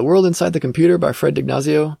column, The World Inside the Computer by Fred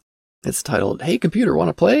D'Ignazio. It's titled, Hey Computer, Want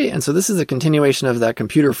to Play? And so this is a continuation of that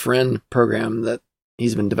Computer Friend program that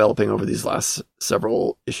he's been developing over these last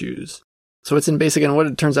several issues. So it's in BASIC, and what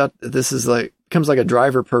it turns out, this is becomes like a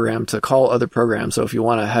driver program to call other programs. So if you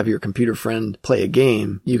want to have your computer friend play a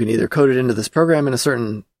game, you can either code it into this program in a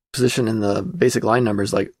certain position in the basic line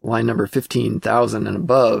numbers, like line number 15,000 and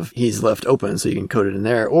above, he's left open so you can code it in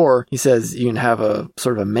there. Or he says you can have a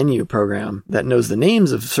sort of a menu program that knows the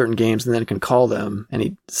names of certain games and then it can call them. And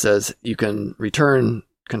he says you can return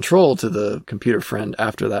control to the computer friend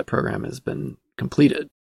after that program has been completed.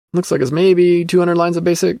 Looks like it's maybe 200 lines of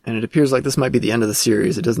BASIC, and it appears like this might be the end of the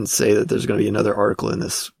series. It doesn't say that there's going to be another article in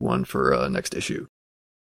this one for next issue.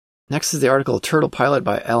 Next is the article Turtle Pilot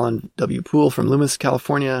by Alan W. Poole from Loomis,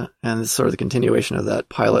 California, and it's sort of the continuation of that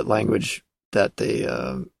pilot language that they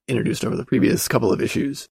introduced over the previous couple of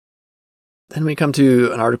issues. Then we come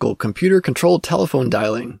to an article, Computer-Controlled Telephone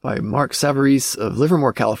Dialing by Mark Savarese of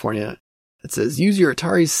Livermore, California. It says, use your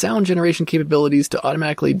Atari's sound generation capabilities to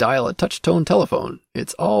automatically dial a touch-tone telephone.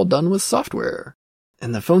 It's all done with software.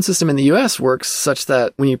 And the phone system in the US works such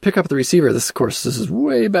that when you pick up the receiver, this is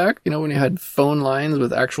way back, when you had phone lines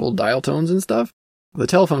with actual dial tones and stuff. The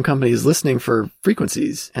telephone company is listening for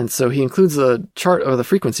frequencies, and so he includes a chart of the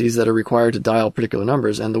frequencies that are required to dial particular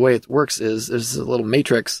numbers, and the way it works is there's a little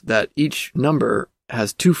matrix that each number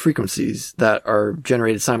has two frequencies that are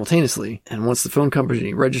generated simultaneously, and once the phone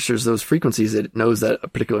company registers those frequencies, it knows that a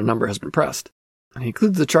particular number has been pressed. And he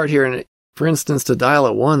includes the chart here, and for instance, to dial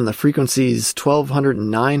at 1, the frequencies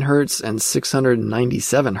 1209 Hz and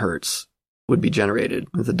 697 Hz would be generated.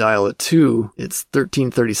 With the dial at 2, it's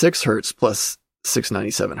 1336 Hz plus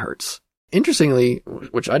 697 Hz. Interestingly,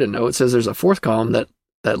 which I didn't know, it says there's a fourth column that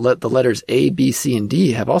let the letters A, B, C, and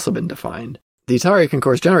D have also been defined. The Atari can, of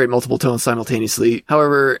course, generate multiple tones simultaneously.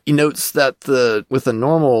 However, he notes that with a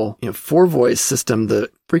normal 4-voice system, the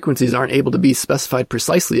frequencies aren't able to be specified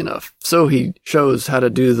precisely enough. So he shows how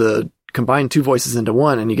to combine 2 voices into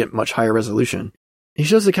one, and you get much higher resolution. He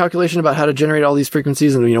shows the calculation about how to generate all these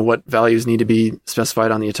frequencies and what values need to be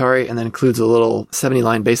specified on the Atari, and then includes a little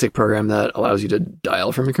 70-line basic program that allows you to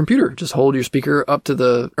dial from your computer. Just hold your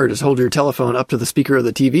hold your telephone up to the speaker of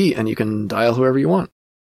the TV, and you can dial whoever you want.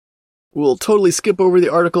 We'll totally skip over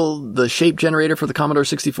the article, The Shape Generator for the Commodore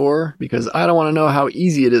 64, because I don't want to know how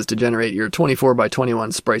easy it is to generate your 24 by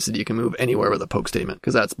 21 sprites that you can move anywhere with a poke statement,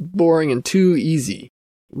 because that's boring and too easy.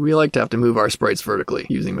 We like to have to move our sprites vertically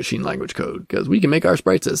using machine language code, because we can make our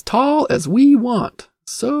sprites as tall as we want.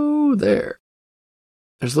 So there.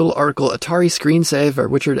 There's a little article, Atari Screen Save by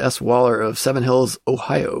Richard S. Waller of Seven Hills,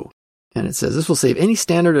 Ohio. And it says, this will save any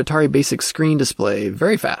standard Atari basic screen display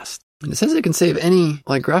very fast. And it says it can save any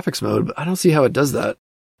graphics mode, but I don't see how it does that.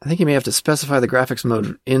 I think you may have to specify the graphics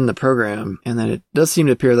mode in the program, and then it does seem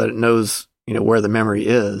to appear that it knows, where the memory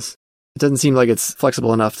is. It doesn't seem like it's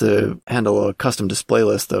flexible enough to handle a custom display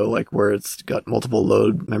list, though, where it's got multiple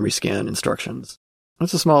load memory scan instructions.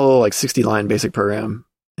 It's a small little 60-line basic program,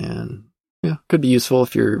 and could be useful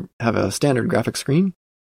if you have a standard graphics screen.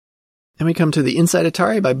 Then we come to the Inside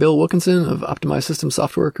Atari by Bill Wilkinson of Optimized System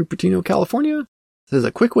Software, Cupertino, California. There's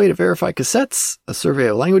a quick way to verify cassettes, a survey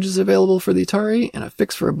of languages available for the Atari, and a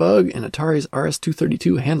fix for a bug in Atari's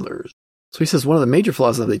RS-232 handlers. So he says one of the major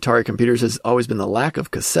flaws of the Atari computers has always been the lack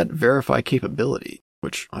of cassette verify capability,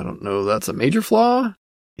 which I don't know that's a major flaw.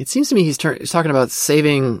 It seems to me he's talking about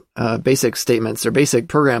saving basic statements or basic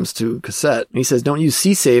programs to cassette. And he says don't use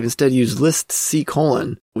csave, instead use list C:,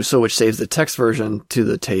 which saves the text version to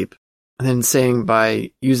the tape. And then saying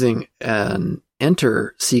by using an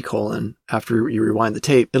enter C:, after you rewind the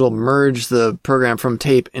tape, it'll merge the program from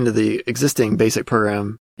tape into the existing basic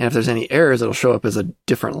program. And if there's any errors, it'll show up as a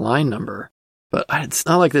different line number. But it's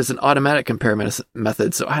not like there's an automatic compare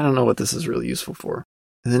method, so I don't know what this is really useful for.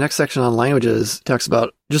 And the next section on languages talks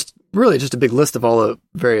about just a big list of all the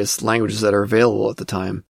various languages that are available at the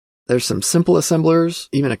time. There's some simple assemblers,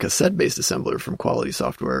 even a cassette-based assembler from Quality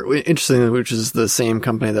Software, interestingly, which is the same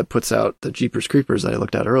company that puts out the Jeepers Creepers that I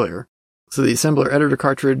looked at earlier. So the assembler editor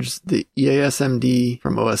cartridge, the EASMD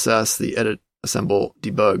from OSS, the edit assemble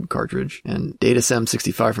debug cartridge, and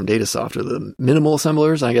DataSem65 from Datasoft are the minimal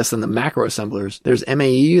assemblers. I guess then the macro assemblers. There's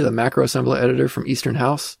MAE, the macro assembler editor from Eastern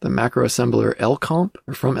House, the macro assembler LComp,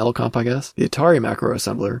 or from LComp, I guess, the Atari macro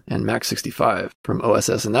assembler, and Mac65 from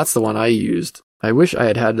OSS, and that's the one I used. I wish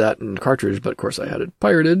I had that in cartridge, but of course I had it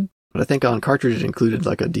pirated. But I think on cartridge it included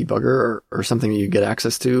a debugger or something you get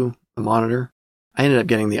access to, a monitor. I ended up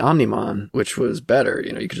getting the Omnimon, which was better.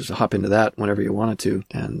 You could just hop into that whenever you wanted to.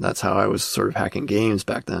 And that's how I was sort of hacking games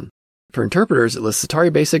back then. For interpreters, it lists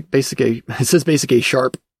Atari Basic A, it says Basic A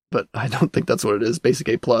Sharp, but I don't think that's what it is. Basic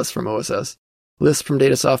A Plus from OSS. Lisp from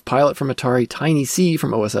Datasoft, Pilot from Atari, Tiny C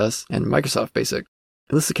from OSS, and Microsoft Basic.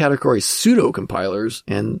 It lists the category pseudo compilers,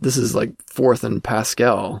 and this is Forth and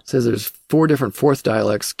Pascal. It says there's 4 different Forth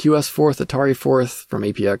dialects: QS Forth, Atari Forth from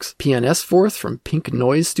APX, PNS Forth from Pink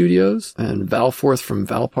Noise Studios, and Val Forth from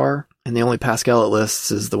Valpar. And the only Pascal it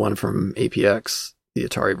lists is the one from APX, the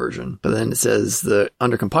Atari version. But then it says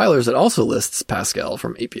under compilers, it also lists Pascal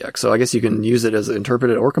from APX. So I guess you can use it as an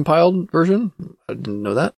interpreted or compiled version. I didn't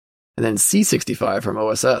know that. And then C65 from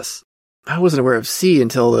OSS. I wasn't aware of C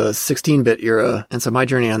until the 16-bit era, and so my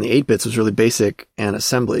journey on the 8-bits was really basic and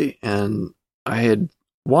assembly, and I had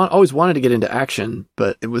always wanted to get into action,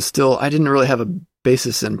 but it was still, I didn't really have a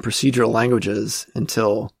basis in procedural languages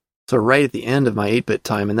until So right at the end of my 8-bit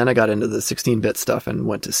time, and then I got into the 16-bit stuff and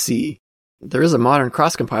went to C. There is a modern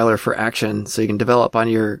cross-compiler for Action, so you can develop on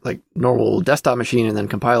your normal desktop machine and then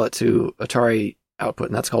compile it to Atari output,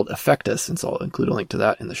 and that's called Effectus, and so I'll include a link to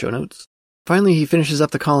that in the show notes. Finally, he finishes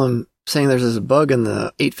up the column saying there's this bug in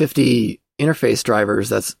the 850 interface drivers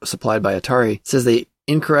that's supplied by Atari. It says they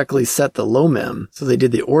incorrectly set the low mem. So they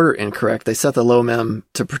did the order incorrect. They set the low mem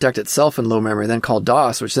to protect itself in low memory, then called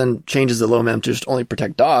DOS, which then changes the low mem to just only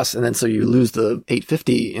protect DOS. And then so you lose the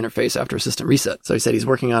 850 interface after a system reset. So he said he's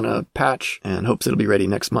working on a patch and hopes it'll be ready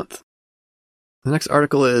next month. The next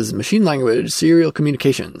article is Machine Language Serial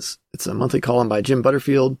Communications. It's a monthly column by Jim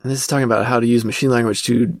Butterfield, and this is talking about how to use machine language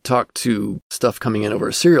to talk to stuff coming in over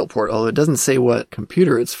a serial port, although it doesn't say what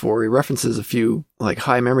computer it's for. He references a few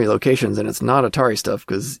high memory locations, and it's not Atari stuff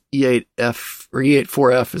because E8F or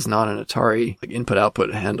E84F is not an Atari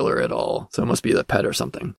input-output handler at all, so it must be the PET or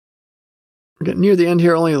something. We're getting near the end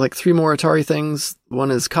here, only 3 more Atari things. One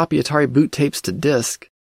is copy Atari boot tapes to disk.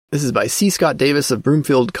 This is by C. Scott Davis of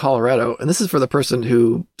Broomfield, Colorado, and this is for the person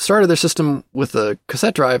who started their system with a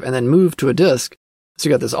cassette drive and then moved to a disk. So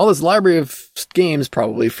you got all this library of games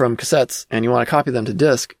probably from cassettes, and you want to copy them to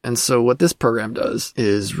disk. And so what this program does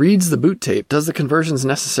is reads the boot tape, does the conversions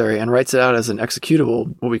necessary, and writes it out as an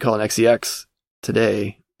executable, what we call an XEX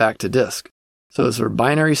today, back to disk. So it's for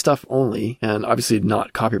binary stuff only, and obviously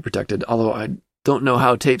not copy protected, although I don't know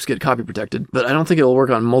how tapes get copy protected, but I don't think it'll work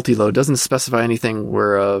on multi-load. It doesn't specify anything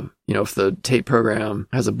where, if the tape program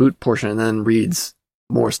has a boot portion and then reads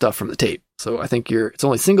more stuff from the tape. So I think it's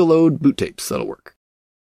only single load boot tapes that'll work.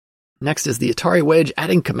 Next is the Atari Wedge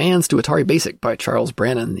Adding Commands to Atari Basic by Charles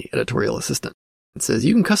Brannon, the editorial assistant. It says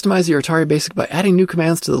you can customize your Atari Basic by adding new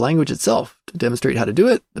commands to the language itself. To demonstrate how to do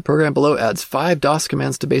it, the program below adds 5 DOS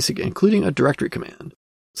commands to Basic, including a directory command.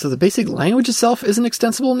 So the basic language itself isn't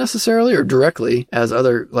extensible necessarily or directly, as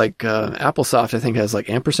other, Applesoft, I think, has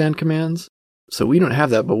ampersand commands. So we don't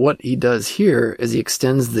have that, but what he does here is he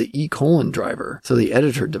extends the E: driver, so the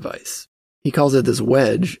editor device. He calls it this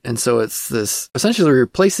wedge, and so it's this essentially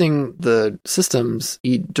replacing the system's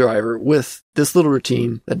E driver with this little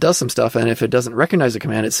routine that does some stuff, and if it doesn't recognize a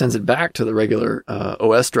command, it sends it back to the regular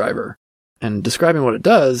OS driver. And describing what it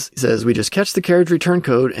does, he says, we just catch the carriage return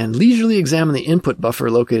code and leisurely examine the input buffer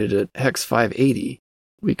located at hex 580.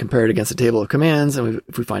 We compare it against a table of commands, and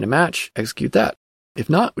if we find a match, execute that. If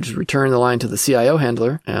not, we just return the line to the CIO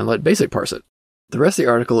handler and let Basic parse it. The rest of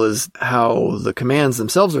the article is how the commands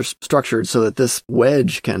themselves are structured so that this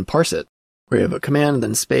wedge can parse it, where you have a command,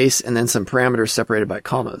 then space, and then some parameters separated by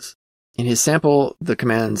commas. In his sample, the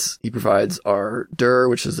commands he provides are dir,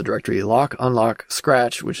 which is the directory lock, unlock,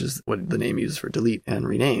 scratch, which is what the name uses for delete and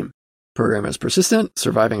rename. Program is persistent,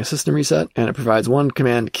 surviving a system reset, and it provides one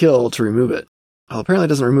command kill to remove it. Well, apparently it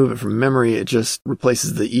doesn't remove it from memory, it just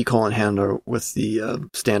replaces the E: handler with the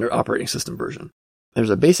standard operating system version. There's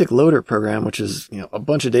a basic loader program, which is a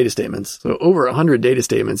bunch of data statements. So over 100 data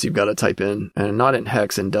statements you've got to type in, and not in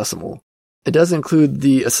hex, in decimal. It does include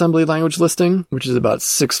the assembly language listing, which is about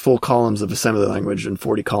 6 full columns of assembly language in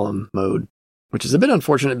 40 column mode, which is a bit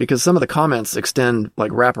unfortunate because some of the comments extend,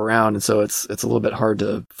 wrap around, and so it's a little bit hard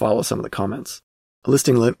to follow some of the comments. A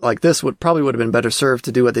listing like this would have been better served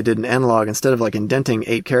to do what they did in analog instead of indenting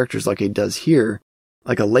 8 characters like it does here.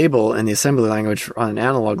 A label in the assembly language on an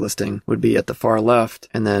analog listing would be at the far left,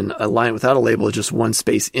 and then a line without a label is just one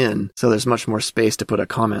space in, so there's much more space to put a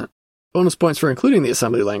comment. Bonus points for including the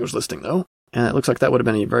assembly language listing, though, and it looks like that would have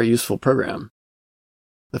been a very useful program.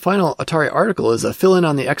 The final Atari article is a fill-in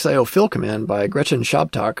on the XIO fill command by Gretchen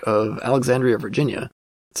Schabtak of Alexandria, Virginia.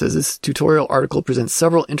 It says this tutorial article presents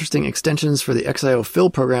several interesting extensions for the XIO fill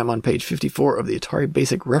program on page 54 of the Atari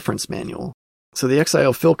Basic Reference Manual. So the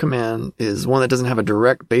XIO fill command is one that doesn't have a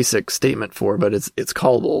direct basic statement for, but it's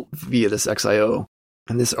callable via this XIO.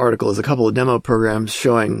 And this article is a couple of demo programs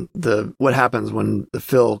showing what happens when the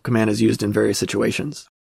fill command is used in various situations.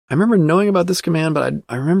 I remember knowing about this command, but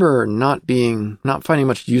I remember not finding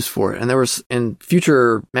much use for it. And there was, in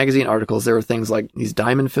future magazine articles, there were things like these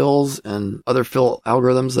diamond fills and other fill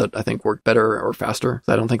algorithms that I think work better or faster.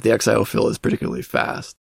 So I don't think the XIO fill is particularly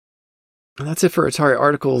fast. And that's it for Atari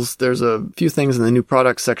articles. There's a few things in the new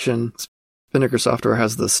products section. Spinnaker Software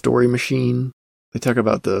has the Story Machine. They talk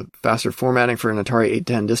about the faster formatting for an Atari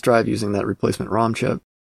 810 disk drive using that replacement ROM chip.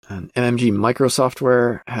 And MMG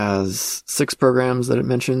Microsoftware has 6 programs that it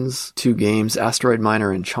mentions, 2 games, Asteroid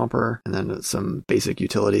Miner and Chomper, and then some basic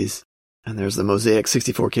utilities. And there's the Mosaic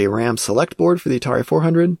 64K RAM select board for the Atari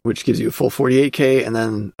 400, which gives you a full 48K and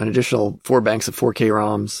then an additional 4 banks of 4K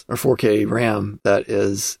ROMs, or 4K RAM, that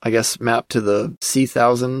is, I guess, mapped to the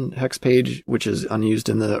C1000 hex page, which is unused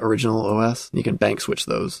in the original OS. You can bank switch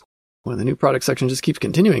those. Well, the new product section just keeps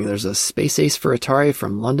continuing. There's a Space Ace for Atari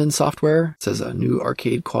from London Software. It says a new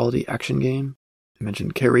arcade quality action game. I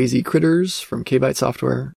mentioned Crazy Critters from K-Byte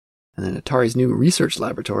Software. And then Atari's new research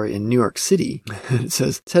laboratory in New York City. It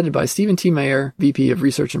says it's headed by Stephen T. Mayer, VP of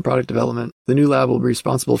Research and Product Development. The new lab will be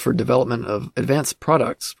responsible for development of advanced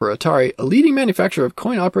products for Atari, a leading manufacturer of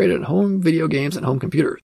coin-operated home video games and home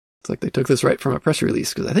computers. It's like they took this right from a press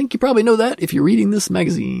release, because I think you probably know that if you're reading this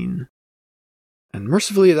magazine. And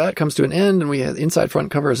mercifully, that comes to an end, and we have inside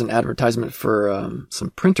front cover as an advertisement for some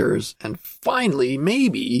printers. And finally,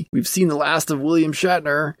 maybe, we've seen the last of William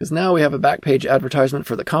Shatner, because now we have a back page advertisement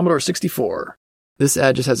for the Commodore 64. This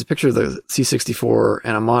ad just has a picture of the C64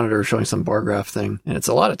 and a monitor showing some bar graph thing, and it's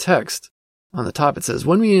a lot of text. On the top it says,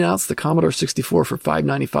 when we announced the Commodore 64 for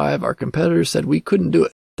 $595, our competitors said we couldn't do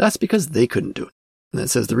it. That's because they couldn't do it. And it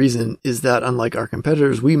says the reason is that unlike our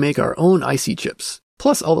competitors, we make our own IC chips,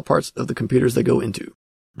 plus all the parts of the computers they go into.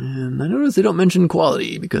 And I notice they don't mention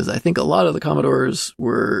quality, because I think a lot of the Commodores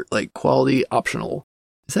were, like, quality optional.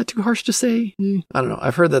 Is that too harsh to say? I don't know.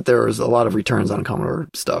 I've heard that there was a lot of returns on Commodore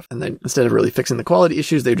stuff, and then instead of really fixing the quality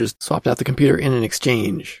issues, they just swapped out the computer in an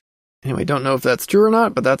exchange. Anyway, don't know if that's true or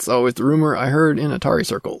not, but that's always the rumor I heard in Atari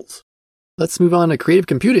circles. Let's move on to Creative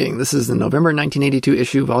Computing. This is the November 1982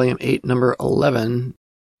 issue, Volume 8, Number 11,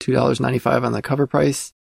 $2.95 on the cover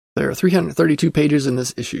price. There are 332 pages in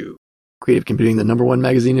this issue. Creative Computing, the #1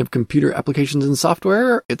 magazine of computer applications and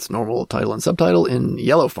software. Its normal title and subtitle in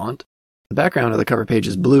yellow font. The background of the cover page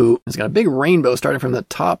is blue. It's got a big rainbow starting from the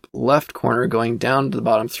top left corner going down to the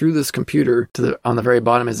bottom through this computer. On the very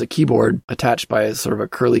bottom is a keyboard attached by sort of a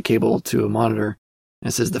curly cable to a monitor. And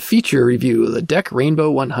it says the feature review, the DEC Rainbow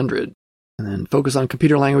 100. And then focus on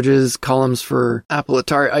computer languages, columns for Apple,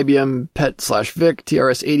 Atari, IBM, PET/VIC,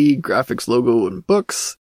 TRS-80, graphics, logo, and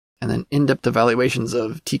books. And then in-depth evaluations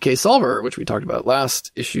of TK Solver, which we talked about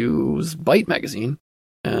last issue's Byte magazine,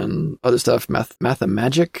 and other stuff,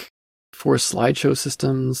 Mathemagic, 4 slideshow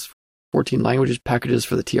systems, 14 languages packages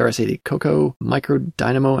for the TRS-80 Coco, Micro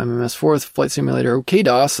Dynamo MMS4, Flight Simulator,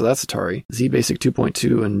 KDOS, so that's Atari, ZBasic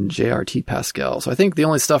 2.2, and JRT Pascal. So I think the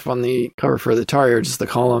only stuff on the cover for the Atari are just the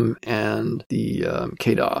column and the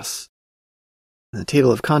KDOS. In the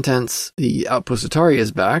table of contents, the Outpost Atari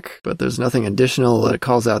is back, but there's nothing additional that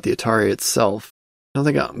calls out the Atari itself. I don't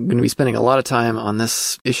think I'm going to be spending a lot of time on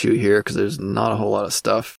this issue here because there's not a whole lot of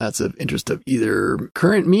stuff that's of interest of either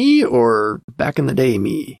current me or back in the day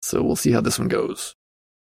me. So we'll see how this one goes.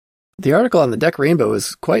 The article on the DEC Rainbow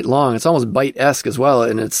is quite long. It's almost Byte-esque as well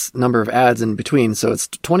in its number of ads in between. So it's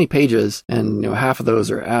 20 pages and half of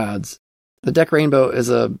those are ads. The DEC Rainbow is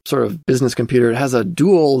a sort of business computer. It has a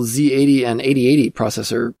dual Z80 and 8080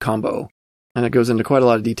 processor combo. And it goes into quite a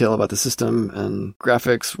lot of detail about the system and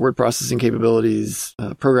graphics, word processing capabilities,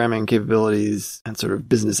 programming capabilities, and sort of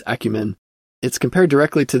business acumen. It's compared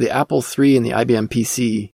directly to the Apple III and the IBM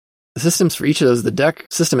PC. The systems for each of those, the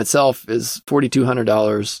DEC system itself is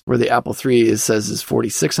 $4,200, where the Apple III says is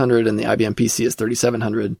 $4,600 and the IBM PC is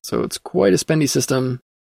 $3,700. So it's quite a spendy system.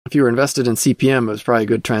 If you were invested in CP/M, it was probably a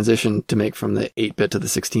good transition to make from the 8-bit to the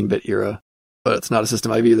 16-bit era. But it's not a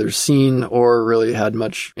system I've either seen or really had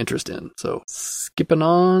much interest in. So skipping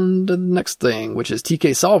on to the next thing, which is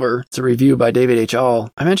TK Solver. It's a review by David H.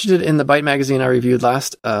 All. I mentioned it in the Byte magazine I reviewed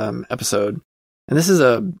last episode. And this is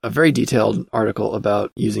a very detailed article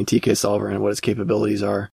about using TK Solver and what its capabilities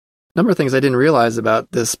are. A number of things I didn't realize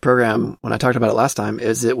about this program when I talked about it last time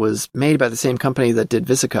is it was made by the same company that did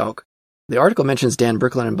VisiCalc. The article mentions Dan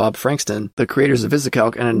Bricklin and Bob Frankston, the creators of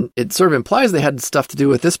VisiCalc, and it sort of implies they had stuff to do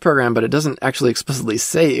with this program, but it doesn't actually explicitly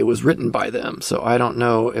say it was written by them. So I don't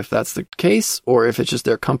know if that's the case or if it's just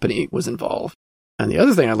their company was involved. And the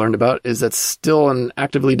other thing I learned about is that's still an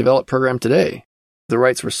actively developed program today. The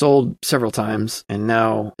rights were sold several times and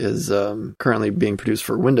now is currently being produced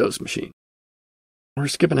for Windows machine. We're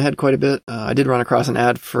skipping ahead quite a bit. I did run across an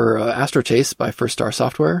ad for Astro Chase by First Star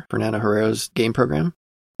Software, Fernando Herrera's game program.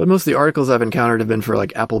 But most of the articles I've encountered have been for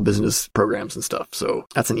like Apple business programs and stuff, so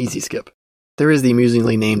that's an easy skip. There is the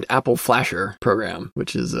amusingly named Apple Flasher program,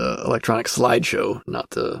 which is an electronic slideshow, not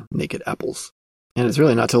the naked apples. And it's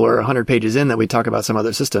really not till we're 100 pages in that we talk about some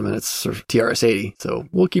other system, and it's sort of TRS-80, so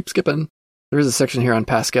we'll keep skipping. There is a section here on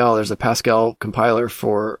Pascal. There's a Pascal compiler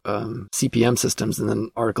for CP/M systems, and then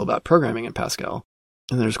an article about programming in Pascal.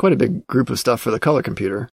 And there's quite a big group of stuff for the color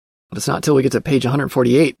computer. But it's not until we get to page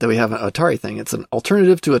 148 that we have an Atari thing. It's an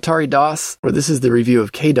alternative to Atari DOS, where this is the review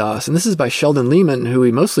of KDOS, and this is by Sheldon Lehman, who we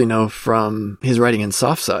mostly know from his writing in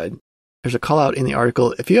Softside. There's a call out in the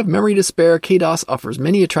article, if you have memory to spare, KDOS offers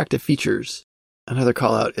many attractive features. Another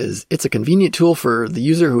call out is, it's a convenient tool for the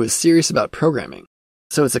user who is serious about programming.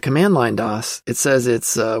 So it's a command line DOS. It says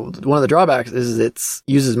it's one of the drawbacks is it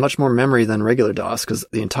uses much more memory than regular DOS because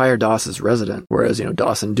the entire DOS is resident, whereas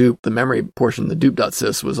DOS and dupe, the memory portion, the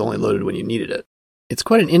dupe.sys, was only loaded when you needed it. It's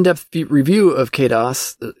quite an in-depth review of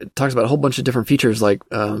KDOS. It talks about a whole bunch of different features like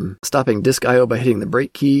stopping disk I/O by hitting the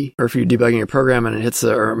break key, or if you're debugging a program and it hits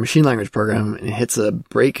or a machine language program and it hits a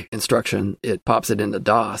break instruction, it pops it into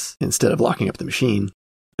DOS instead of locking up the machine.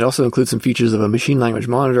 It also includes some features of a machine language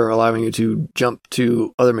monitor allowing you to jump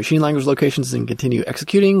to other machine language locations and continue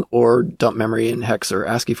executing, or dump memory in hex or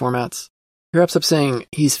ASCII formats. He wraps up saying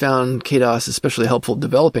he's found KDOS especially helpful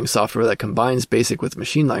developing software that combines BASIC with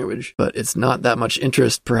machine language, but it's not that much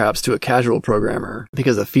interest perhaps to a casual programmer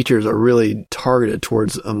because the features are really targeted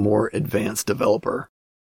towards a more advanced developer.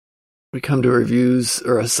 We come to reviews,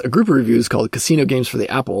 or a group of reviews called Casino Games for the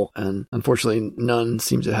Apple, and unfortunately none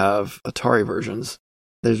seem to have Atari versions.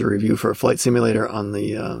 There's a review for a flight simulator on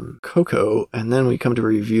the Coco, and then we come to a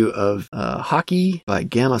review of Hockey by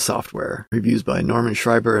Gamma Software, reviews by Norman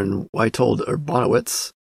Schreiber and Witold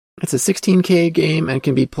Urbonowitz. It's a 16K game and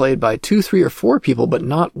can be played by 2, 3, or 4 people, but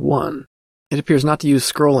not one. It appears not to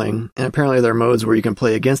use scrolling, and apparently there are modes where you can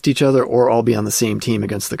play against each other or all be on the same team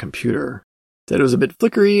against the computer. Said it was a bit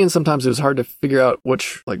flickery, and sometimes it was hard to figure out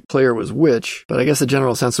which player was which, but I guess the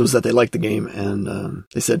general sense was that they liked the game, and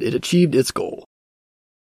they said it achieved its goal.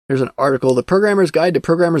 There's an article, The Programmer's Guide to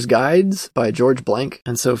Programmer's Guides by George Blank.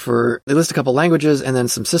 And so they list a couple languages and then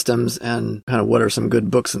some systems and kind of what are some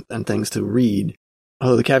good books and things to read.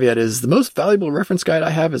 Although the caveat is the most valuable reference guide I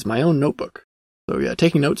have is my own notebook. So yeah,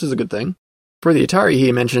 taking notes is a good thing. For the Atari,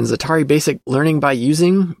 he mentions Atari Basic Learning by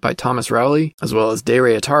Using by Thomas Rowley, as well as De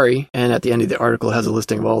Re Atari. And at the end of the article has a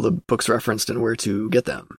listing of all the books referenced and where to get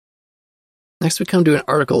them. Next we come to an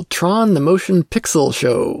article, Tron the Motion Pixel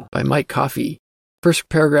Show by Mike Coffey. First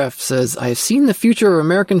paragraph says, I have seen the future of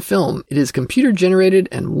American film. It is computer-generated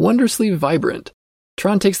and wondrously vibrant.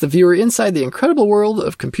 Tron takes the viewer inside the incredible world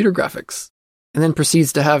of computer graphics, and then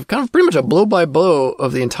proceeds to have kind of pretty much a blow-by-blow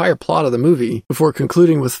of the entire plot of the movie before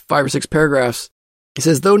concluding with 5 or 6 paragraphs. He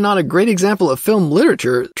says, though not a great example of film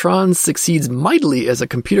literature, Tron succeeds mightily as a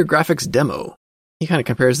computer graphics demo. He kind of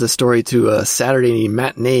compares the story to a Saturday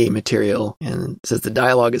matinee material, and says the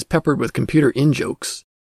dialogue is peppered with computer in-jokes.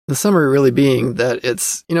 The summary really being that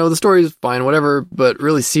it's, the story is fine, whatever, but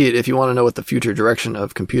really see it if you want to know what the future direction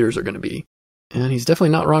of computers are going to be. And he's definitely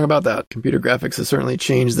not wrong about that. Computer graphics has certainly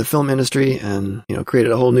changed the film industry and,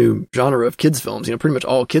 created a whole new genre of kids films. Pretty much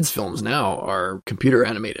all kids films now are computer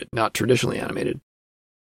animated, not traditionally animated.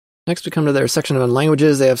 Next, we come to their section on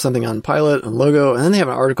languages. They have something on Pilot and Logo, and then they have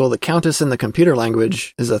an article, The Countess in the Computer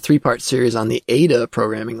Language, is a 3-part series on the Ada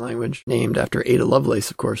programming language, named after Ada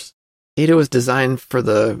Lovelace, of course. Ada was designed for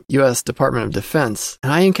the U.S. Department of Defense,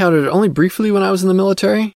 and I encountered it only briefly when I was in the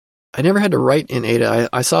military. I never had to write in Ada.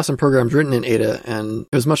 I saw some programs written in Ada, and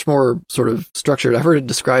it was much more sort of structured. I've heard it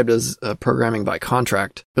described as programming by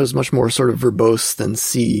contract. It was much more sort of verbose than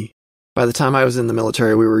C. By the time I was in the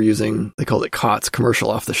military, we were using, they called it COTS,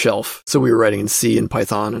 commercial off the shelf. So we were writing in C and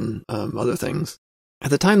Python and other things. At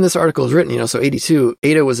the time this article was written, so 82,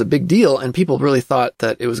 Ada was a big deal, and people really thought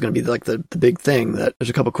that it was going to be like the big thing, that there's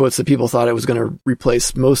a couple quotes that people thought it was going to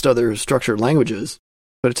replace most other structured languages.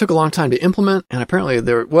 But it took a long time to implement, and apparently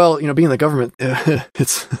being in the government,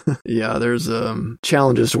 there's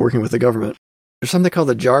challenges to working with the government. There's something called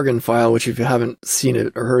the jargon file, which if you haven't seen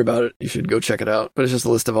it or heard about it, you should go check it out. But it's just a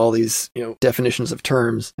list of all these, definitions of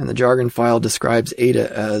terms. And the jargon file describes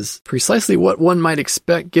Ada as precisely what one might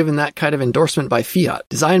expect given that kind of endorsement by fiat.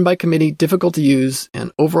 Designed by committee, difficult to use,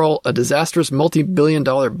 and overall a disastrous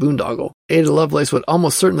multi-billion-dollar boondoggle. Ada Lovelace would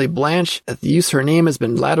almost certainly blanch at the use her name has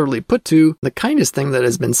been latterly put to. The kindest thing that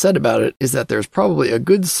has been said about it is that there's probably a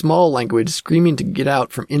good small language screaming to get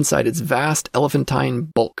out from inside its vast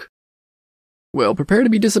elephantine bulk. Well, prepare to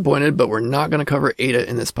be disappointed, but we're not going to cover Ada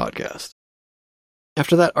in this podcast.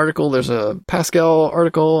 After that article, there's a Pascal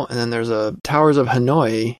article, and then there's a Towers of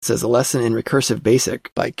Hanoi. It says a lesson in recursive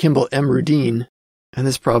BASIC by Kimball M. Rudin. And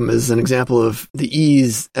this problem is an example of the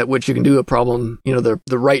ease at which you can do a problem, the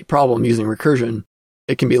right problem using recursion.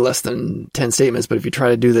 It can be less than 10 statements, but if you try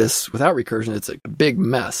to do this without recursion, it's a big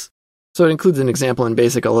mess. So it includes an example in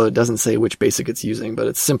BASIC, although it doesn't say which BASIC it's using, but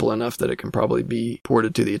it's simple enough that it can probably be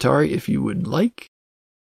ported to the Atari if you would like.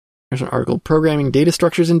 There's an article, Programming Data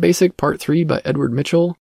Structures in BASIC, Part 3 by Edward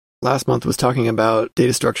Mitchell. Last month was talking about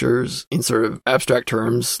data structures in sort of abstract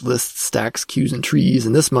terms, lists, stacks, queues, and trees,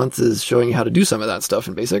 and this month is showing you how to do some of that stuff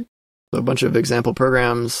in BASIC. So a bunch of example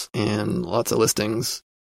programs and lots of listings.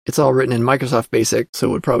 It's all written in Microsoft BASIC, so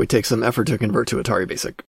it would probably take some effort to convert to Atari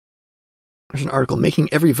BASIC. There's an article, Making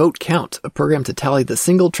Every Vote Count, a program to tally the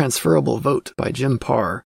single transferable vote by Jim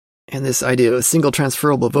Parr. And this idea of a single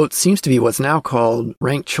transferable vote seems to be what's now called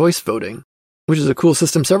ranked choice voting, which is a cool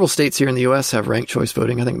system. Several states here in the U.S. have ranked choice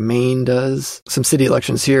voting. I think Maine does. Some city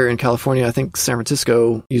elections here in California, I think San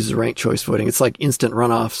Francisco uses ranked choice voting. It's like instant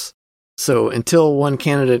runoffs. So until one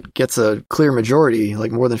candidate gets a clear majority,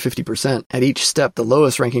 like more than 50%, at each step, the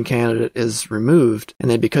lowest ranking candidate is removed.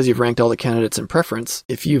 And then because you've ranked all the candidates in preference,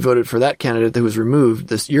 if you voted for that candidate that was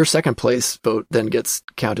removed, your second place vote then gets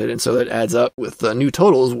counted. And so that adds up with the new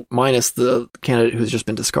totals minus the candidate who's just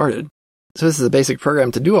been discarded. So this is a basic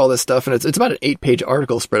program to do all this stuff, and it's about an 8-page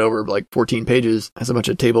article spread over like 14 pages. It has a bunch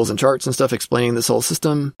of tables and charts and stuff explaining this whole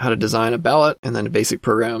system, how to design a ballot, and then a basic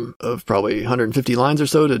program of probably 150 lines or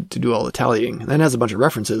so to do all the tallying. And then it has a bunch of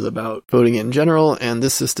references about voting in general and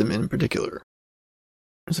this system in particular.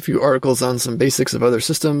 There's a few articles on some basics of other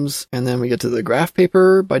systems, and then we get to the graph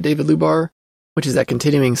paper by David Lubar, which is that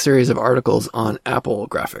continuing series of articles on Apple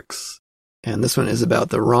graphics. And this one is about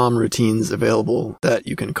the ROM routines available that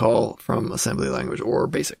you can call from assembly language or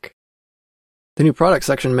BASIC. The new product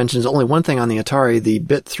section mentions only one thing on the Atari, the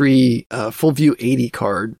Bit3 FullView 80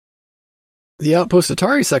 card. The Outpost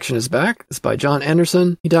Atari section is back. It's by John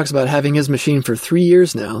Anderson. He talks about having his machine for 3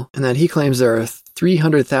 years now, and that he claims there are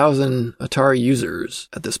 300,000 Atari users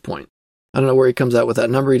at this point. I don't know where he comes out with that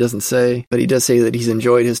number, he doesn't say, but he does say that he's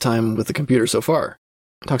enjoyed his time with the computer so far.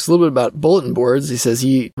 Talks a little bit about bulletin boards. He says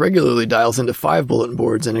he regularly dials into 5 bulletin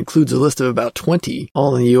boards and includes a list of about 20,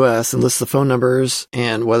 all in the US, and lists the phone numbers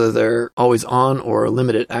and whether they're always on or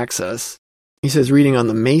limited access. He says reading on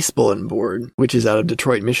the Mace bulletin board, which is out of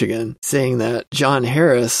Detroit, Michigan, saying that John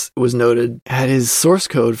Harris was noted had his source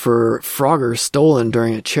code for Frogger stolen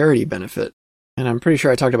during a charity benefit. And I'm pretty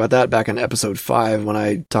sure I talked about that back in episode 5 when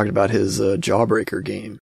I talked about his Jawbreaker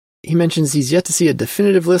game. He mentions he's yet to see a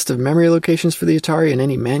definitive list of memory locations for the Atari in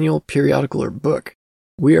any manual, periodical, or book.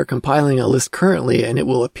 We are compiling a list currently, and it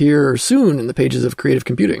will appear soon in the pages of Creative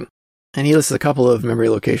Computing. And he lists a couple of memory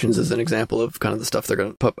locations as an example of kind of the stuff they're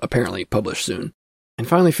going to apparently publish soon. And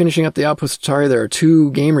finally, finishing up the Outpost Atari, there are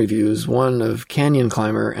 2 game reviews, one of Canyon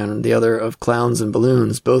Climber and the other of Clowns and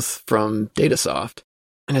Balloons, both from Datasoft.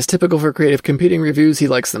 And as typical for Creative Computing reviews, he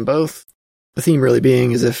likes them both. The theme really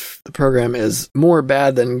being is if the program is more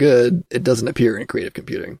bad than good, it doesn't appear in Creative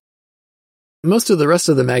Computing. Most of the rest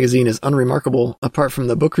of the magazine is unremarkable, apart from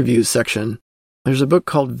the book reviews section. There's a book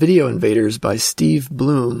called Video Invaders by Steve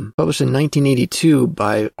Bloom, published in 1982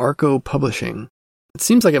 by Arco Publishing. It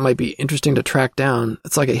seems like it might be interesting to track down.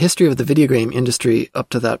 It's like a history of the video game industry up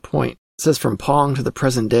to that point. It says from Pong to the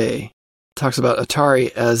present day. Talks about Atari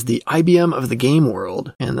as the IBM of the game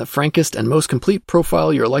world, and the frankest and most complete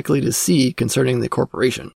profile you're likely to see concerning the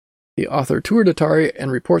corporation. The author toured Atari and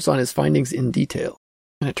reports on his findings in detail.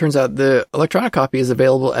 And it turns out the electronic copy is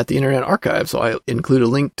available at the Internet Archive, so I include a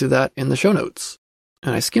link to that in the show notes.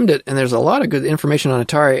 And I skimmed it, and there's a lot of good information on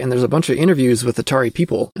Atari, and there's a bunch of interviews with Atari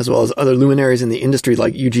people, as well as other luminaries in the industry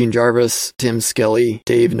like Eugene Jarvis, Tim Skelly,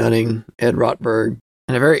 Dave Nunning, Ed Rotberg,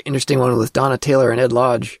 and a very interesting one with Donna Taylor and Ed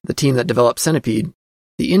Lodge, the team that developed Centipede.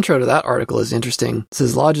 The intro to that article is interesting. It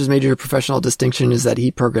says Lodge's major professional distinction is that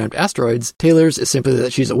he programmed asteroids. Taylor's is simply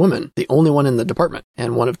that she's a woman, the only one in the department,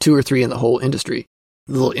 and one of 2 or 3 in the whole industry.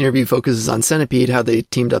 The little interview focuses on Centipede, how they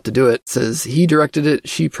teamed up to do it. It says he directed it,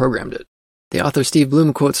 she programmed it. The author Steve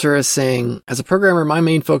Bloom quotes her as saying, "As a programmer, my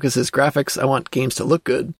main focus is graphics. I want games to look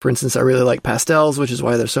good. For instance, I really like pastels, which is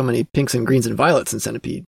why there's so many pinks and greens and violets in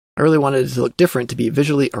Centipede. I really wanted it to look different, to be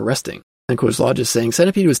visually arresting." And quotes Lodge is saying,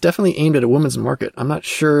 "Centipede was definitely aimed at a woman's market. I'm not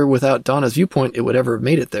sure without Donna's viewpoint it would ever have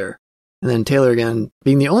made it there." And then Taylor again,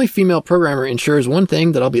 "Being the only female programmer ensures one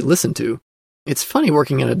thing, that I'll be listened to. It's funny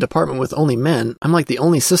working in a department with only men. I'm like the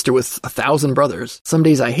only sister with 1,000 brothers. Some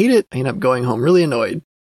days I hate it, I end up going home really annoyed.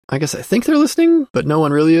 I guess I think they're listening, but no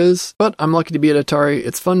one really is. But I'm lucky to be at Atari.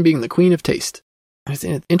 It's fun being the queen of taste." And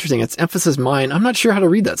it's interesting, it's emphasis mine. I'm not sure how to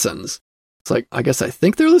read that sentence. It's like, I guess I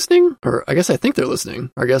think they're listening, or I guess I think they're listening,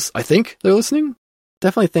 or I guess I think they're listening.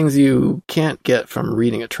 Definitely things you can't get from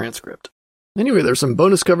reading a transcript. Anyway, there's some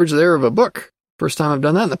bonus coverage there of a book. First time I've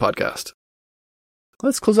done that in the podcast.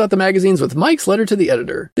 Let's close out the magazines with Mike's letter to the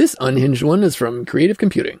editor. This unhinged one is from Creative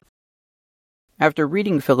Computing. After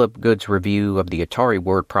reading Philip Good's review of the Atari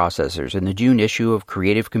word processors in the June issue of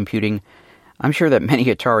Creative Computing, I'm sure that many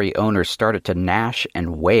Atari owners started to gnash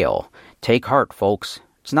and wail. Take heart, folks.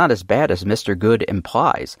 It's not as bad as Mr. Good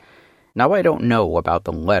implies. Now, I don't know about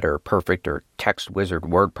the Letter, Perfect, or Text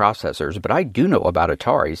Wizard word processors, but I do know about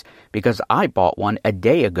Ataris because I bought one a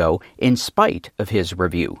day ago in spite of his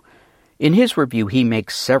review. In his review, he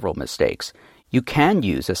makes several mistakes. You can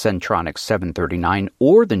use a Centronics 739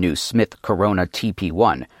 or the new Smith Corona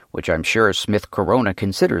TP1, which I'm sure Smith Corona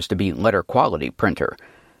considers to be letter quality printer.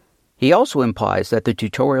 He also implies that the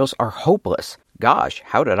tutorials are hopeless. Gosh,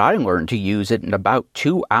 how did I learn to use it in about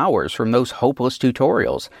 2 hours from those hopeless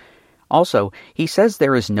tutorials? Also, he says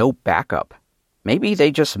there is no backup. Maybe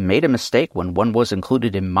they just made a mistake when one was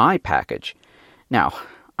included in my package. Now,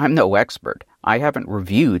 I'm no expert. I haven't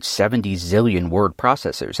reviewed 70 zillion word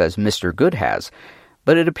processors as Mr. Good has,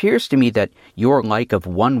 but it appears to me that your like of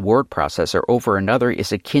one word processor over another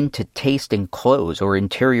is akin to taste in clothes or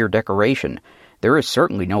interior decoration. There is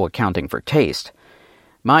certainly no accounting for taste.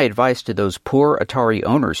 My advice to those poor Atari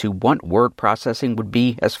owners who want word processing would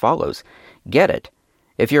be as follows. Get it.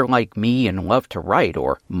 If you're like me and love to write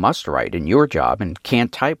or must write in your job and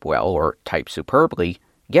can't type well or type superbly,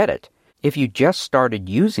 get it. If you just started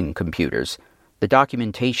using computers, the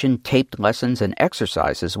documentation, taped lessons, and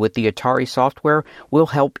exercises with the Atari software will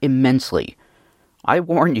help immensely. I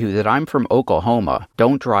warn you that I'm from Oklahoma,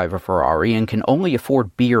 don't drive a Ferrari, and can only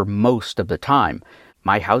afford beer most of the time.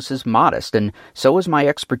 My house is modest, and so is my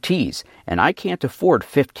expertise, and I can't afford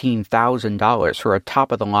 $15,000 for a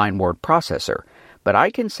top-of-the-line word processor. But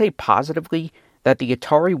I can say positively that the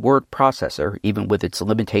Atari word processor, even with its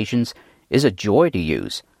limitations, is a joy to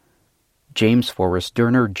use. James Forrest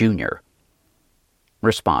Durner, Jr.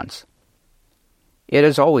 Response. It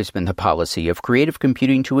has always been the policy of creative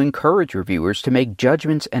computing to encourage reviewers to make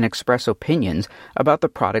judgments and express opinions about the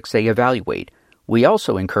products they evaluate. We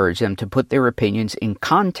also encourage them to put their opinions in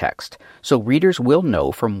context, so readers will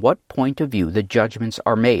know from what point of view the judgments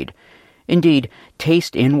are made. Indeed,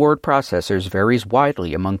 taste in word processors varies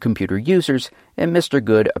widely among computer users, and Mr.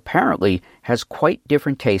 Good apparently has quite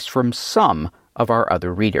different tastes from some of our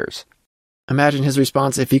other readers. Imagine his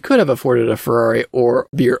response if he could have afforded a Ferrari or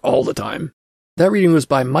beer all the time. That reading was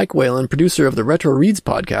by Mike Whalen, producer of the Retro Reads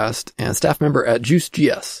podcast and staff member at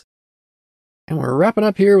JuiceGS. And we're wrapping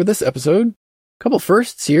up here with this episode. Couple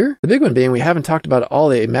firsts here. The big one being we haven't talked about all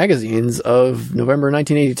the magazines of November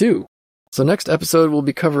 1982. So next episode we'll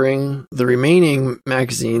be covering the remaining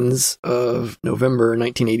magazines of November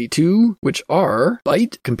 1982, which are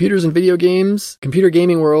Byte, Computers and Video Games, Computer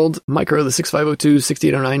Gaming World, Micro, the 6502,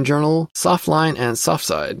 6809 Journal, Softline, and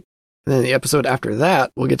Softside. And then the episode after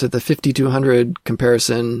that, we'll get to the 5200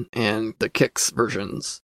 comparison and the Kix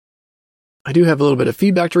versions. I do have a little bit of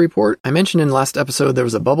feedback to report. I mentioned in last episode there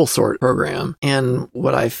was a bubble sort program, and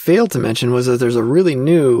what I failed to mention was that there's a really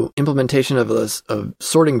new implementation of a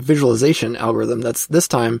sorting visualization algorithm that's this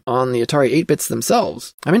time on the Atari 8-bits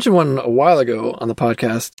themselves. I mentioned one a while ago on the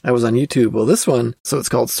podcast. I was on YouTube. Well, this one, so it's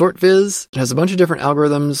called SortViz. It has a bunch of different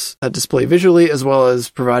algorithms that display visually as well as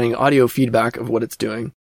providing audio feedback of what it's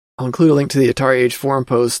doing. I'll include a link to the Atari Age forum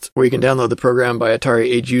post where you can download the program by Atari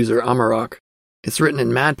Age user Amarok. It's written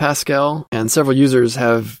in Mad Pascal, and several users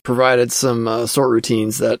have provided some sort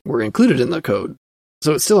routines that were included in the code.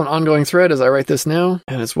 So it's still an ongoing thread as I write this now,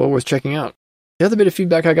 and it's well worth checking out. The other bit of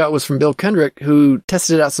feedback I got was from Bill Kendrick, who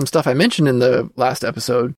tested out some stuff I mentioned in the last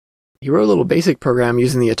episode. He wrote a little basic program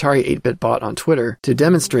using the Atari 8-bit bot on Twitter to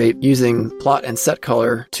demonstrate using plot and set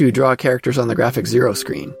color to draw characters on the Graphics Zero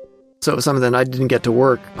screen. So it was something that I didn't get to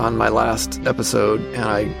work on my last episode, and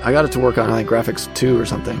I got it to work on, I think, Graphics 2 or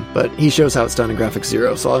something. But he shows how it's done in Graphics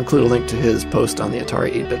 0, so I'll include a link to his post on the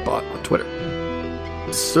Atari 8-bit bot on Twitter.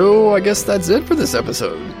 So I guess that's it for this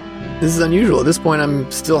episode. This is unusual. At this point, I'm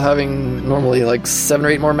still having normally like 7 or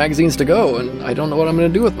 8 more magazines to go, and I don't know what I'm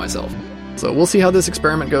going to do with myself. So we'll see how this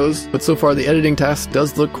experiment goes, but so far the editing task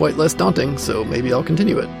does look quite less daunting, so maybe I'll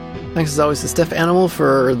continue it. Thanks as always to Steph Animal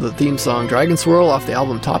for the theme song Dragon Swirl off the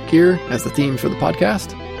album Top Gear as the theme for the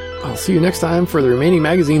podcast. I'll see you next time for the remaining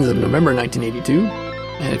magazines of November 1982.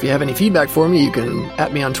 And if you have any feedback for me, you can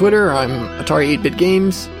 @ me on Twitter. I'm Atari 8-Bit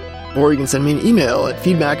Games. Or you can send me an email at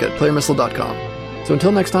feedback@playermissile.com. So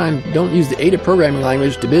until next time, don't use the ADA programming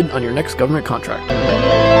language to bid on your next government contract.